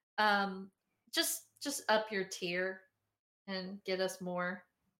patrons, just up your tier and get us more.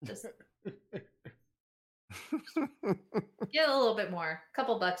 Just get a little bit more, a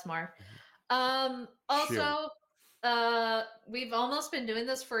couple bucks more. Also, we've almost been doing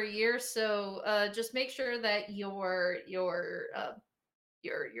this for a year, so just make sure that you're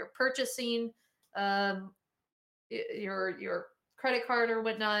purchasing your credit card or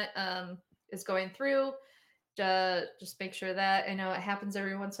whatnot is going through. Just make sure that, I know it happens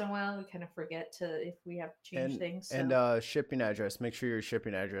every once in a while. We kind of forget if we have to change things. So. And shipping address. Make sure your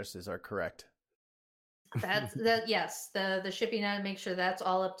shipping addresses are correct. Yes, the shipping ad, make sure that's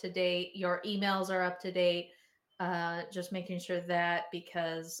all up to date. Your emails are up to date. Just making sure that,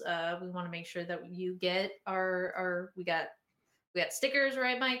 because we want to make sure that you get we got stickers,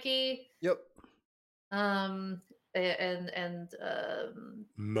 right, Mikey? Yep. And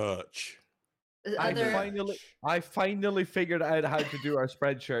merch. I finally figured out how to do our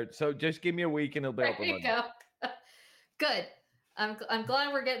spreadshirt. So just give me a week and it'll be up and running. There you go. Good. I'm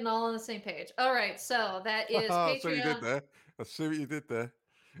glad we're getting all on the same page. All right, so that is Patreon. So you did there. I see what you did there.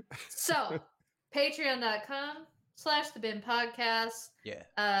 So patreon.com/thebin podcast. Yeah.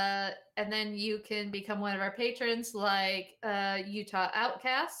 And then you can become one of our patrons, like Utah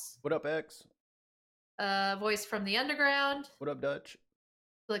Outcasts. What up, X? Voice from the Underground. What up, Dutch?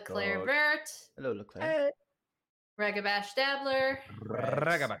 Leclerc Vert. Hello, Leclerc. Hey. Ragabash Dabbler.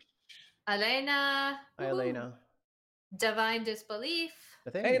 Ragabash. Elena. Hi, Elena. Divine Disbelief.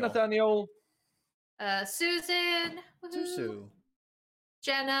 Hey, Nathaniel. Susan. Susu.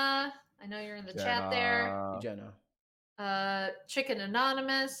 Jenna. I know you're in the chat there. Jenna. Chicken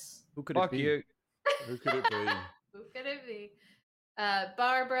Anonymous. Who could it be? You. Who could it be? Who could it be?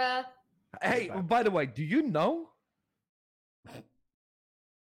 Barbara. Hey, by the way, do you know?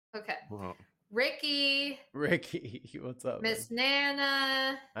 Okay. Well, Ricky, Ricky, what's up? Miss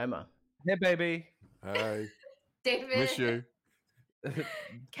Nana, Hi, Mom. Hey, baby. Hey, David, miss you.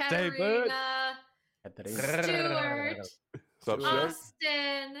 Katerina, Katarina. Stuart, What's up, Stuart. Stu?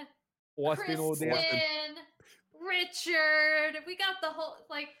 Austin, What's been all Kristen, the Richard. We got the whole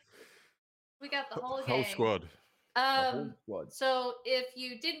Whole gang. squad. whole squad? So if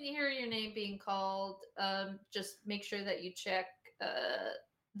you didn't hear your name being called, just make sure that you check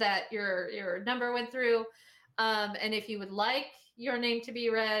that your number went through. And if you would like your name to be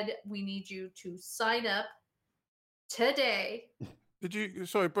read, we need you to sign up today.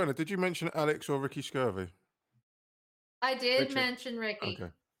 Sorry, Brenna, did you mention Alex or Ricky Scurvy? I did Richard. mention Ricky.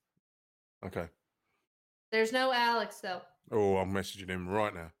 Okay. There's no Alex though. Oh, I'm messaging him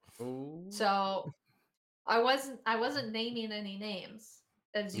right now. Ooh. So I wasn't naming any names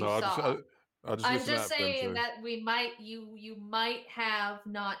as you No, saw. I just I'm listened just out for them, saying so- that you might have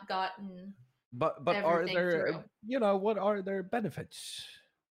not gotten But are everything there through. what are their benefits?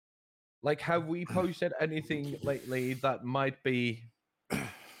 Like, have we posted anything lately that might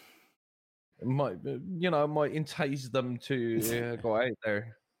entice them to go out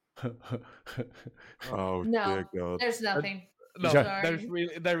there? Oh, No, dear God. there's nothing. No, Sorry.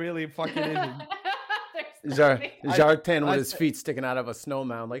 there really fucking isn't. There's nothing. Jartan with I his said- feet sticking out of a snow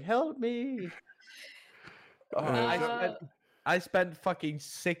mound, like, help me. I spent fucking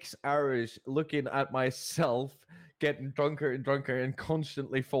 6 hours looking at myself getting drunker and drunker and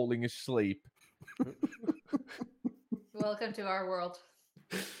constantly falling asleep. Welcome to our world.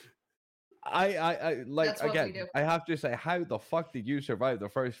 I like, That's what we again, do. I have to say, how the fuck did you survive the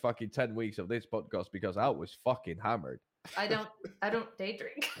first fucking 10 weeks of this podcast? Because I was fucking hammered. I don't day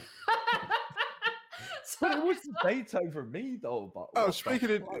drink. But it was the daytime for me though. But Oh, what the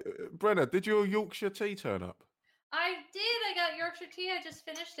speaking of fuck? Brenna, did your Yorkshire tea turn up? I did. I got Yorkshire tea. I just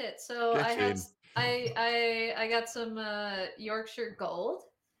finished it. So Get I had in. I got some Yorkshire Gold,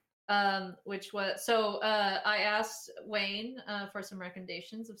 which was I asked Wayne for some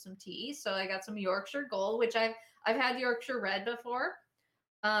recommendations of some tea. So I got some Yorkshire Gold, which I've had Yorkshire Red before.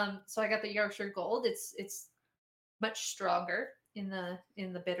 So I got the Yorkshire Gold. It's much stronger in the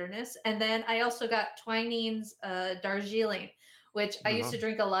bitterness. And then I also got Twining's Darjeeling, which I used to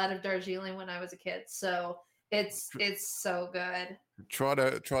drink a lot of Darjeeling when I was a kid. So it's so good. Try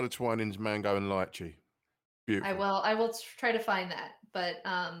the Twinings mango and lychee. Beautiful. I will try to find that. But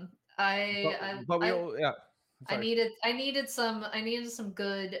But we all, yeah. I Sorry. needed some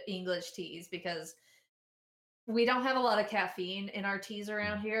good English teas because we don't have a lot of caffeine in our teas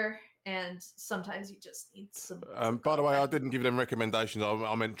around here, and sometimes you just need some. By the way, I didn't give them recommendations.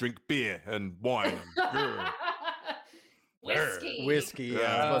 I meant drink beer and wine. And Whiskey. Yeah, I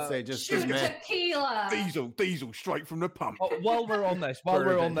was about to say, just Shoot man. tequila. diesel straight from the pump. Oh, while we're on this,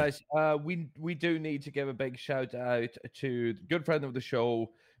 Bourbon. we do need to give a big shout out to the good friend of the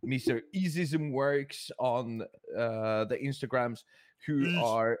show, Mr. Easism Works on the Instagrams, who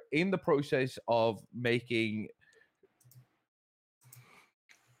are in the process of making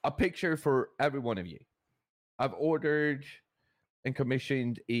a picture for every one of you. I've ordered and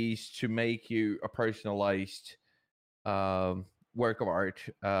commissioned Ease to make you a personalized work of art.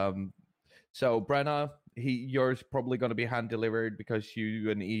 So Brenna, yours probably going to be hand delivered because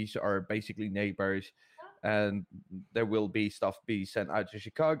you and Ease are basically neighbors, and there will be stuff be sent out to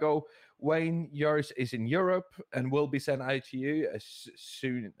Chicago. Wayne, yours is in Europe and will be sent out to you as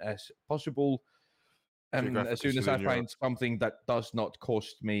soon as possible. And as soon as I find something that does not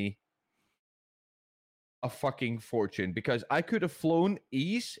cost me a fucking fortune, because I could have flown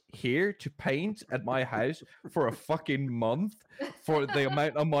Ease here to paint at my house for a fucking month for the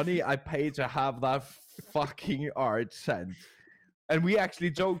amount of money I paid to have that fucking art sent. And we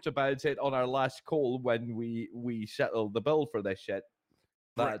actually joked about it on our last call when we settled the bill for this shit.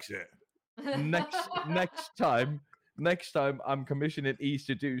 Brexit. Next time I'm commissioning Ease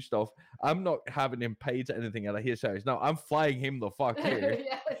to do stuff, I'm not having him paid to anything out of his house. No, I'm flying him the fuck here.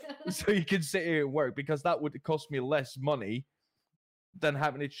 So you can sit here and work, because that would cost me less money than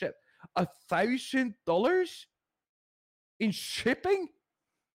having it shipped. $1,000 in shipping?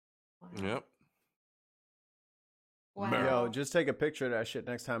 Yep. Wow. Yo, just take a picture of that shit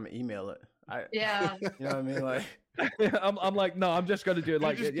next time and email it. Yeah. You know what I mean? Like, I'm like, no, I'm just gonna do it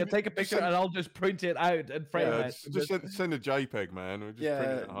like, take a picture and I'll just print it out and frame it. Just send a JPEG, man. We'll just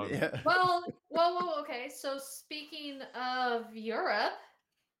print it at home. yeah. Well, okay. So speaking of Europe,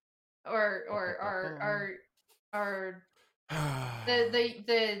 or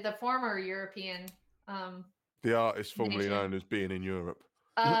the former European, the artist formerly known as being in Europe.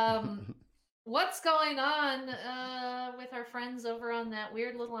 What's going on with our friends over on that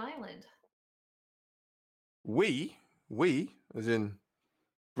weird little island? we, as in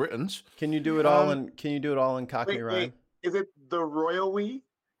Britons. Can you do it all in? Can you do it all in Cockney Wait, rhyme? is it the royal we?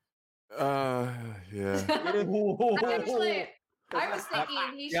 Yeah. Actually, I was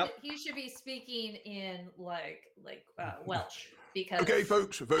thinking Yep. he should be speaking in like Welsh because Okay,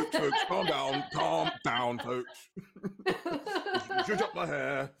 folks, calm down, folks. Shut up my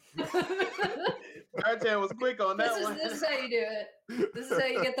hair. Arjan was quick on that one. This is how you do it. This is how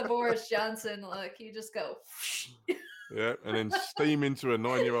you get the Boris Johnson look. You just go. Yeah, and then steam into a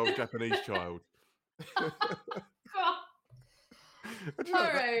 9-year-old Japanese child. All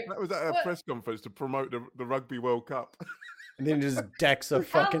right. That was at a press conference to promote the Rugby World Cup. And then just decks a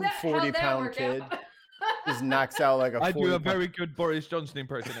fucking How'd that 40-pound work kid. out? Just knocks out like a I 40 do a very good Boris Johnson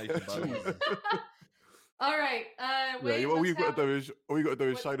impersonation. By the way. All right. Wait, All you got to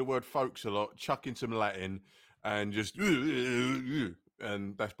do is say the word "folks" a lot, chuck in some Latin, and just and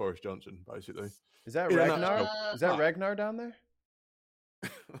that's Boris Johnson basically. Is that In a Ragnar? nutshell. Is that Ragnar down there?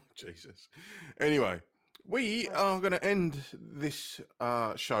 Jesus. Anyway, we are going to end this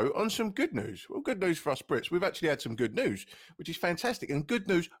show on some good news. Well, good news for us Brits. We've actually had some good news, which is fantastic, and good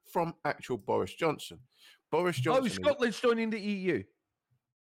news from actual Boris Johnson. Boris Johnson. Oh, Scotland's joining the EU.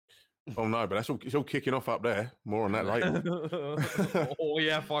 Oh no, but it's all kicking off up there. More on that later. Oh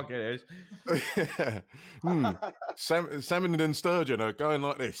yeah, fuck it is. Salmon and sturgeon are going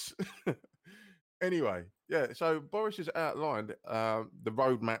like this. Anyway, yeah. So Boris has outlined the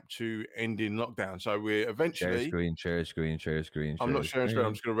roadmap to ending lockdown. So we're eventually Share screen. I'm not sharing screen.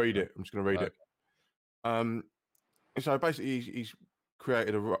 I'm just going to read it. Okay. So basically, he's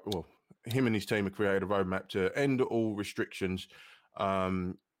created him and his team have created a roadmap to end all restrictions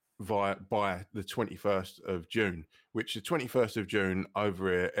by the 21st of June, which the 21st of June over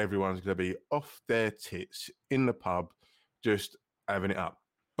here, everyone's going to be off their tits in the pub, just having it up.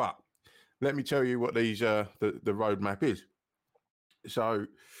 But let me tell you what these the roadmap is. So,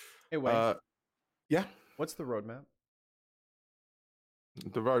 Hey, Wayne. Yeah. What's the roadmap?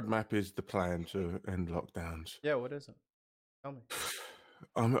 The roadmap is the plan to end lockdowns. Yeah, what is it? Tell me.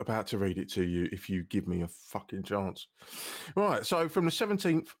 I'm about to read it to you if you give me a fucking chance. Right, so from the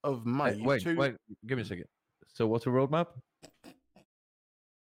 17th of May Wait, give me a second. So what's the roadmap?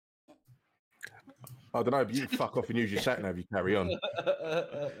 I don't know, but you fuck off and use your sat nav, you carry on.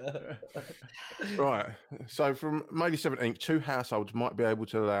 Right, so from May the 17th, 2 households might be able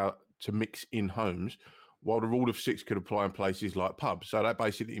to allow to mix in homes, while the rule of 6 could apply in places like pubs. So that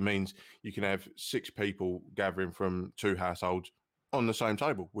basically means you can have 6 people gathering from 2 households on the same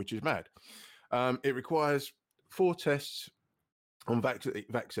table, which is mad. It requires 4 tests on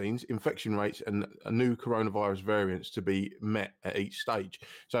vaccines, infection rates, and a new coronavirus variants to be met at each stage.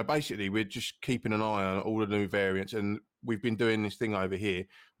 So basically, we're just keeping an eye on all the new variants, and we've been doing this thing over here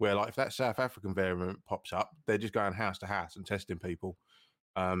where, like, if that South African variant pops up, they're just going house to house and testing people,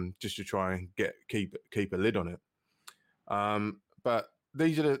 just to try and keep a lid on it. But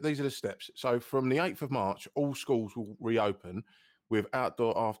these are the steps. So from the 8th of March, all schools will reopen with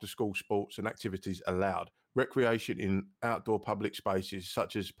outdoor after-school sports and activities allowed. Recreation in outdoor public spaces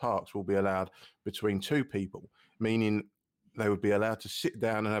such as parks will be allowed between 2 people, meaning they would be allowed to sit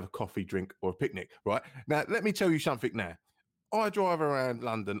down and have a coffee, drink, or a picnic. Right now, let me tell you something. Now, I drive around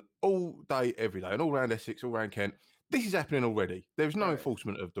London all day, every day, and all around Essex, all around Kent. This is happening already. There's no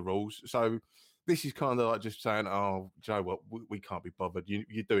enforcement of the rules, so this is kind of like just saying, "Oh, do you know what? We can't be bothered.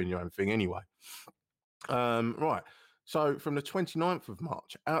 You're doing your own thing anyway." Right. So from the 29th of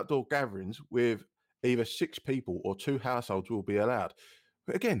March, outdoor gatherings with either 6 people or 2 households will be allowed.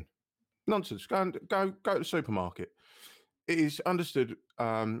 But again, nonsense. Go to the supermarket. It is understood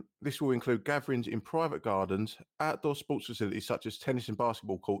this will include gatherings in private gardens, outdoor sports facilities such as tennis and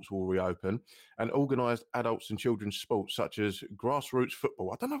basketball courts will reopen, and organised adults and children's sports such as grassroots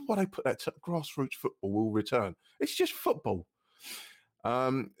football. I don't know why they put that grassroots football will return. It's just football.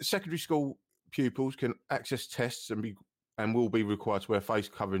 Secondary school pupils can access tests and will be required to wear face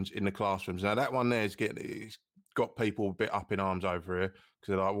coverings in the classrooms. Now that one there it's got people a bit up in arms over here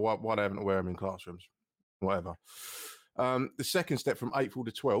because they're like, why they haven't wear them in classrooms? Whatever. The second step from April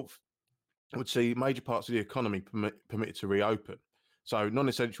the 12th would see major parts of the economy permitted to reopen. So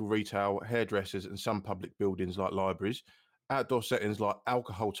non-essential retail, hairdressers, and some public buildings like libraries, outdoor settings like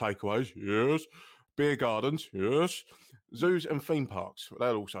alcohol takeaways, yes, beer gardens, yes, zoos and theme parks,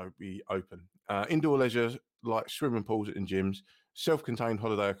 they'll also be open. Indoor leisure like swimming pools and gyms, self-contained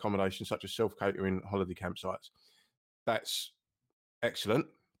holiday accommodation such as self-catering holiday campsites. That's excellent.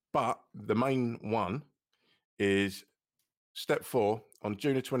 But the main one is step 4, on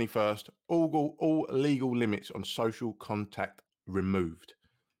June the 21st, all legal limits on social contact removed.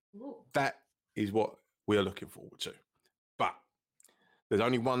 Ooh. That is what we are looking forward to. But there's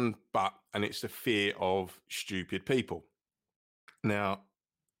only one but, and it's the fear of stupid people. Now,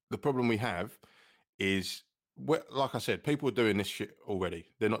 the problem we have is, like I said, people are doing this shit already.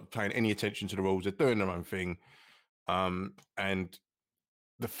 They're not paying any attention to the rules. They're doing their own thing. And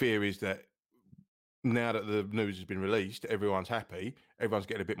the fear is that now that the news has been released, everyone's happy. Everyone's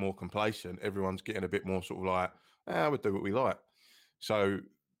getting a bit more complacent. Everyone's getting a bit more sort of like, we'll do what we like. So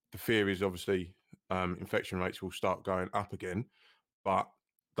the fear is obviously infection rates will start going up again. But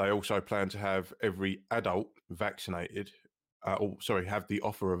they also plan to have every adult vaccinated, have the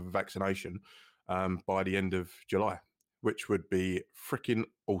offer of vaccination by the end of July, which would be freaking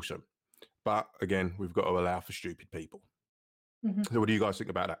awesome. But again, we've got to allow for stupid people. So what do you guys think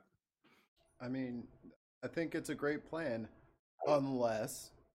about that? I mean, I think it's a great plan,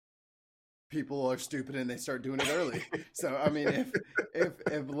 unless people are stupid and they start doing it early. So I mean,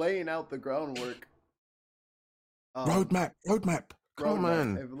 if laying out the groundwork, roadmap, come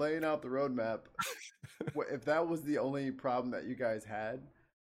on. If laying out the roadmap, if that was the only problem that you guys had,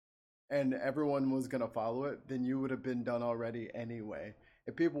 and everyone was gonna follow it, then you would have been done already anyway.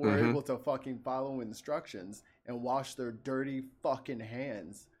 If people were able to fucking follow instructions and wash their dirty fucking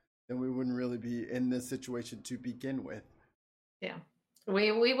hands, then we wouldn't really be in this situation to begin with. Yeah.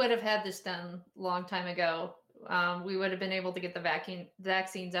 We would have had this done a long time ago. We would have been able to get the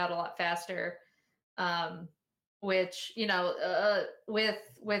vaccines out a lot faster. Which, you know, with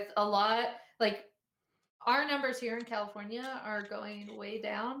a lot, like, our numbers here in California are going way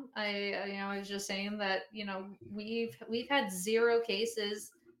down. I was just saying that, you know, we've had 0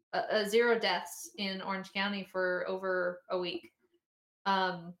 cases, 0 deaths in Orange County for over a week,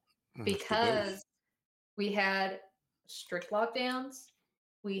 because we had strict lockdowns,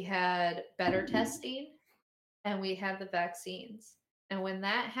 we had better testing, and we had the vaccines. And when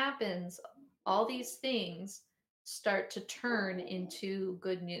that happens, all these things start to turn into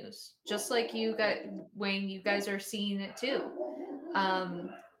good news, just like you guys, Wayne, you guys are seeing it too.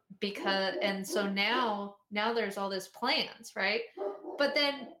 And so now there's all this plans, right? But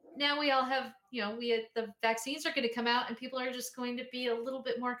then now we all have, you know, the vaccines are going to come out, and people are just going to be a little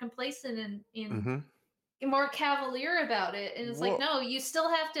bit more complacent and more cavalier about it. And it's like, no, you still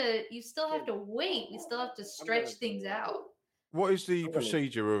have to wait. We still have to stretch things out. What is the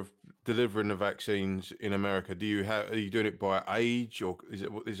procedure of delivering the vaccines in America? Are you doing it by age, or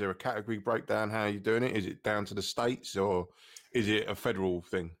is there a category breakdown? How are you doing it? Is it down to the states, or is it a federal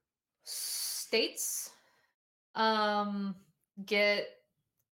thing? States get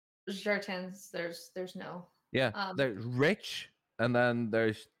Jartins. There's no. There's rich, and then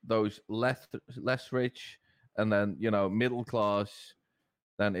there's those less rich, and then, you know, middle class,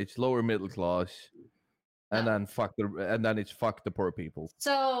 then it's lower middle class, and then it's fuck the poor people.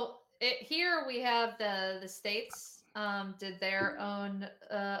 So here we have the states did their own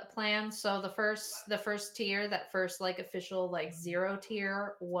plan. So the first tier, that first like official like 0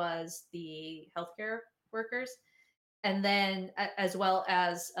 tier, was the healthcare workers, and then as well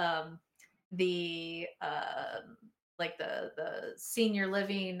as the like the senior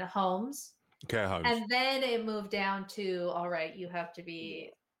living homes, care homes, and then it moved down to, all right, you have to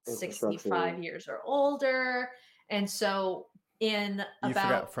be 65 years or older. And so you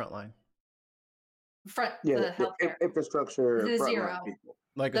forgot frontline. The healthcare infrastructure, the 0 people,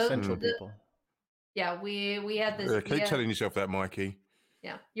 like essential people. Yeah, we had this. Keep telling yourself that, Mikey.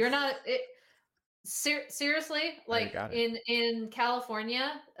 Yeah, you're not. Seriously, like in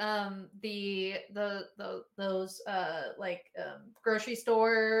California, those grocery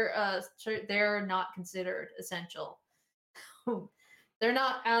store, they're not considered essential. They're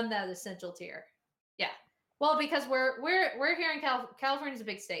not on that essential tier. Yeah, well, because we're here in California's a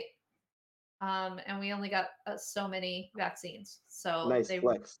big state, and we only got so many vaccines. So nice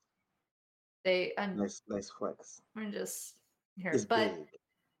flex. Nice flex. We're just here, but. Big.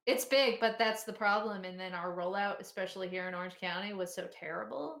 It's big, but that's the problem. And then our rollout, especially here in Orange County, was so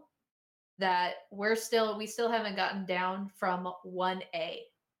terrible that we still haven't gotten down from 1A.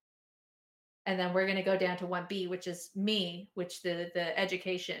 And then we're going to go down to 1B, which is me, which the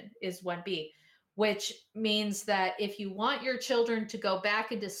education is 1B, which means that if you want your children to go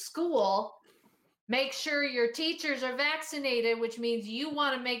back into school, make sure your teachers are vaccinated, which means you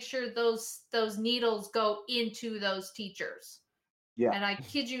want to make sure those needles go into those teachers. Yeah. And I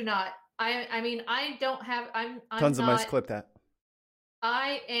kid you not. I mean, I don't have. I'm tons not, of mice clip that.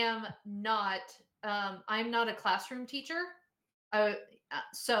 I am not. I'm not a classroom teacher.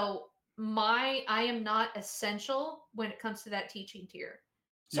 So I am not essential when it comes to that teaching tier.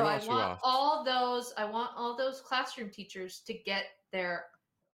 So I want all those classroom teachers to get their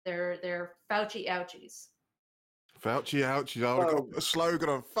They're Fauci ouchies. Fauci ouchies. I would have got a slogan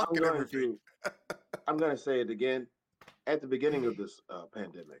on fucking everything. I'm going to say it again. At the beginning of this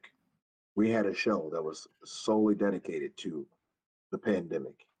pandemic, we had a show that was solely dedicated to the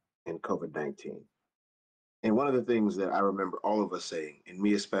pandemic and COVID-19. And one of the things that I remember all of us saying, and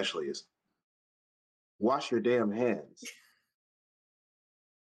me especially, is wash your damn hands.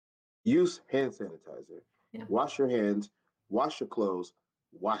 Use hand sanitizer. Yeah. Wash your hands, wash your clothes,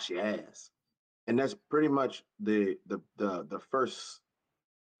 wash your ass. And that's pretty much the first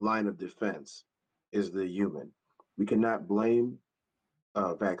line of defense is the human. We cannot blame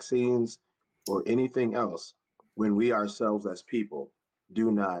vaccines or anything else when we ourselves as people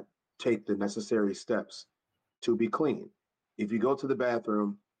do not take the necessary steps to be clean. If you go to the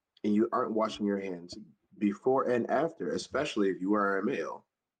bathroom and you aren't washing your hands before and after, especially if you are a male,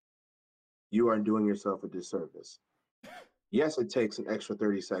 you are doing yourself a disservice. Yes, it takes an extra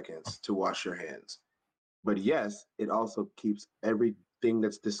 30 seconds to wash your hands. But yes, it also keeps everything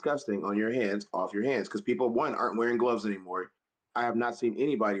that's disgusting on your hands off your hands, because people, one, aren't wearing gloves anymore. I have not seen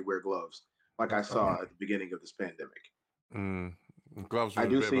anybody wear gloves like I saw at the beginning of this pandemic. Gloves were a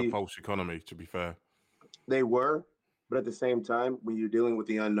bit of a false economy, to be fair. They were, but at the same time, when you're dealing with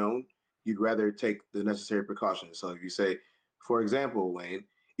the unknown, you'd rather take the necessary precautions. So if you say, for example, Wayne,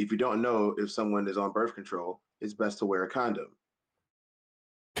 if you don't know if someone is on birth control, it's best to wear a condom.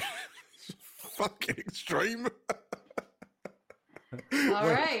 Fucking extreme. All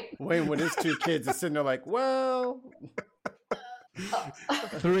right. Wayne, when his two kids are sitting there like, well,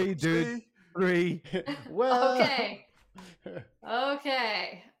 3, dude. 3. well. Okay.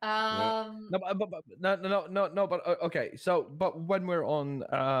 Okay. Okay. So, but when we're on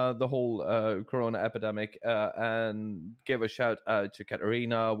the whole Corona epidemic, and give a shout out to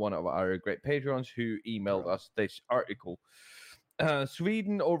Katarina, one of our great patrons, who emailed us this article.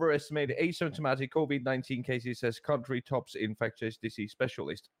 Sweden overestimated asymptomatic COVID-19 cases, says country tops infectious disease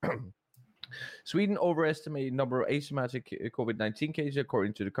specialist. Sweden overestimated number of asymptomatic COVID-19 cases,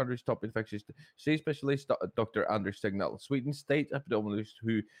 according to the country's top infectious disease specialist, Dr. Anders Tegnell. Sweden's state epidemiologist,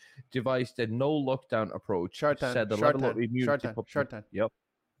 who devised a no-lockdown approach, said the level of immunity... Short time. Yep.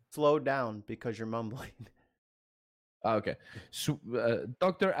 Slow down because you're mumbling. Okay. So,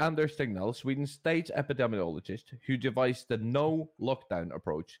 Dr. Anders Tegnell, Sweden's state epidemiologist, who devised the no-lockdown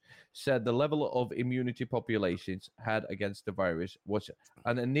approach, said the level of immunity populations had against the virus was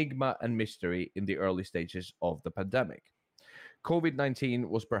an enigma and mystery in the early stages of the pandemic. COVID-19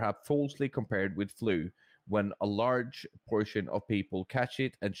 was perhaps falsely compared with flu, when a large portion of people catch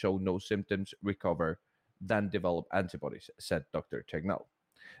it and show no symptoms, recover, then develop antibodies, said Dr. Tegnell.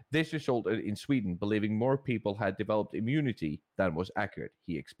 This resulted in Sweden believing more people had developed immunity than was accurate,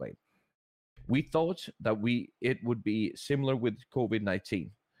 he explained. We thought that it would be similar with COVID-19,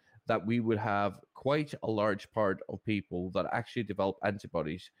 that we would have quite a large part of people that actually develop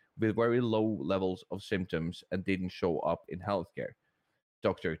antibodies with very low levels of symptoms and didn't show up in healthcare,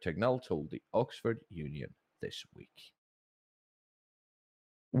 Dr. Tegnell told the Oxford Union this week.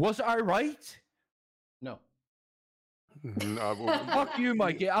 Was I right? No. No, well, Fuck you,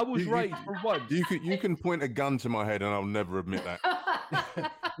 Mikey. I was right for once. You can point a gun to my head and I'll never admit that.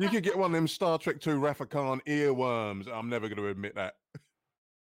 You could get one of them Star Trek 2 Rafa Khan earworms. I'm never going to admit that.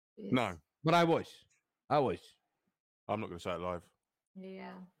 No. But I was. I'm not going to say it live.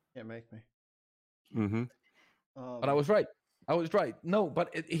 Yeah. Can't make me. Mm-hmm. But I was right. No,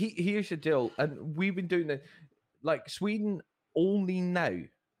 but here's the deal. And we've been doing it. Like, Sweden only now.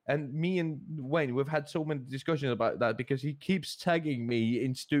 And me and Wayne, we've had so many discussions about that because he keeps tagging me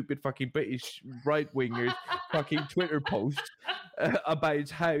in stupid fucking British right-wingers fucking Twitter posts about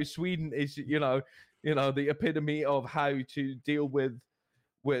how Sweden is, you know, the epitome of how to deal with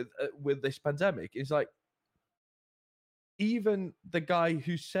this pandemic. It's like, even the guy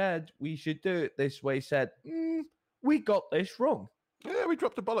who said we should do it this way said, we got this wrong. Yeah, we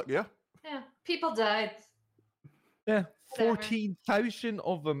dropped a bollock, yeah. Yeah, people died. Yeah, 14,000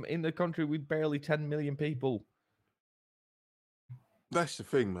 of them in the country with barely 10 million people. That's the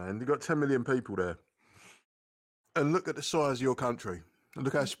thing, man. You've got 10 million people there. And look at the size of your country. And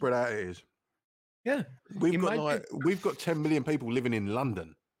look how spread out it is. Yeah. We've got 10 million people living in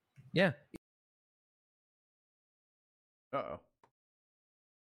London. Yeah. Uh-oh.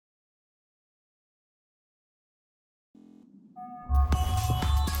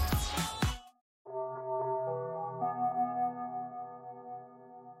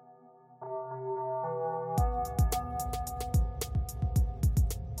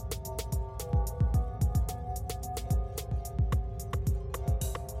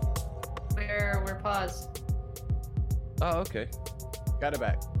 We're paused. Oh, okay. Got it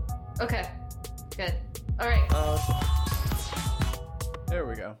back. Okay. Good. All right. There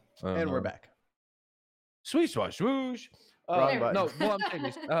we go. And we're back. Sweet swash swoosh. Wrong button. No, what I'm saying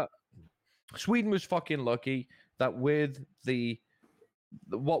is, Sweden was fucking lucky that with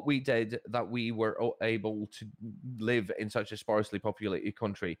what we did, that we were able to live in such a sparsely populated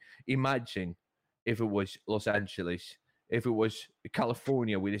country. Imagine if it was Los Angeles, if it was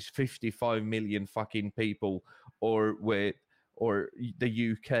California with its 55 million fucking people, or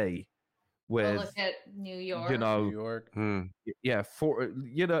the UK with, Look at New York. New York. Yeah,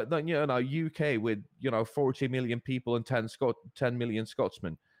 UK with 40 million people and 10 million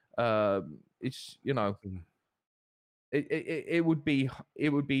Scotsmen. It's it would be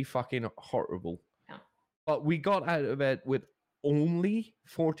fucking horrible. Yeah. But we got out of it with only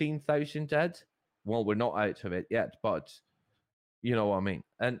 14,000 dead. Well, we're not out of it yet, but you know what I mean.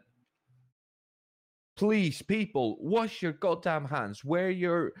 And please, people, wash your goddamn hands. Wear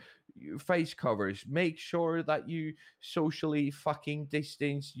your face covers. Make sure that you socially fucking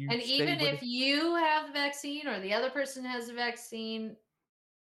distance. And even if you have the vaccine or the other person has the vaccine,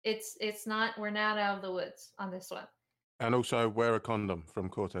 it's not. We're not out of the woods on this one. And also wear a condom from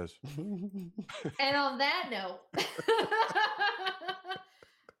Cortez. And on that note,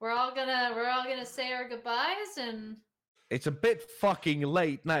 we're all gonna say our goodbyes, and it's a bit fucking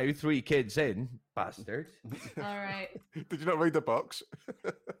late now. 3 kids in, bastard. all right. Did you not read the box?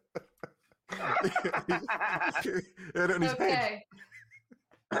 Okay.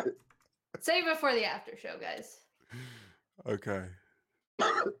 Save it for the after show, guys. Okay.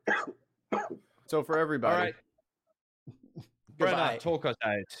 So for everybody. All right. Brenna, talk us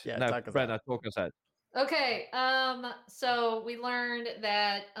out. Yeah, no, talk us Brenna, out. talk us out. Okay. So we learned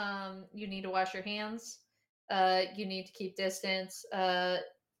that you need to wash your hands. You need to keep distance.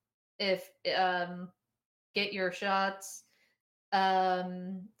 If get your shots.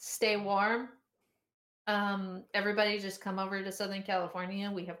 Stay warm. Everybody just come over to Southern California.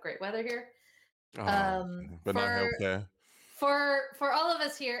 We have great weather here. But not healthcare. For all of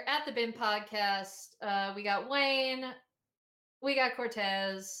us here at the BIM podcast, we got Wayne, we got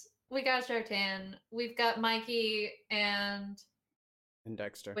Cortez, we got Shartan, we've got Mikey, and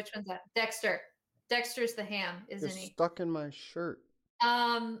Dexter. Which one's that? Dexter. Dexter's the ham, isn't You're he? stuck in my shirt.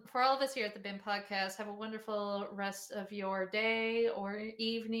 For all of us here at the BIM podcast, have a wonderful rest of your day or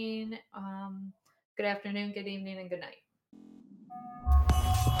evening. Good afternoon, good evening, and good night.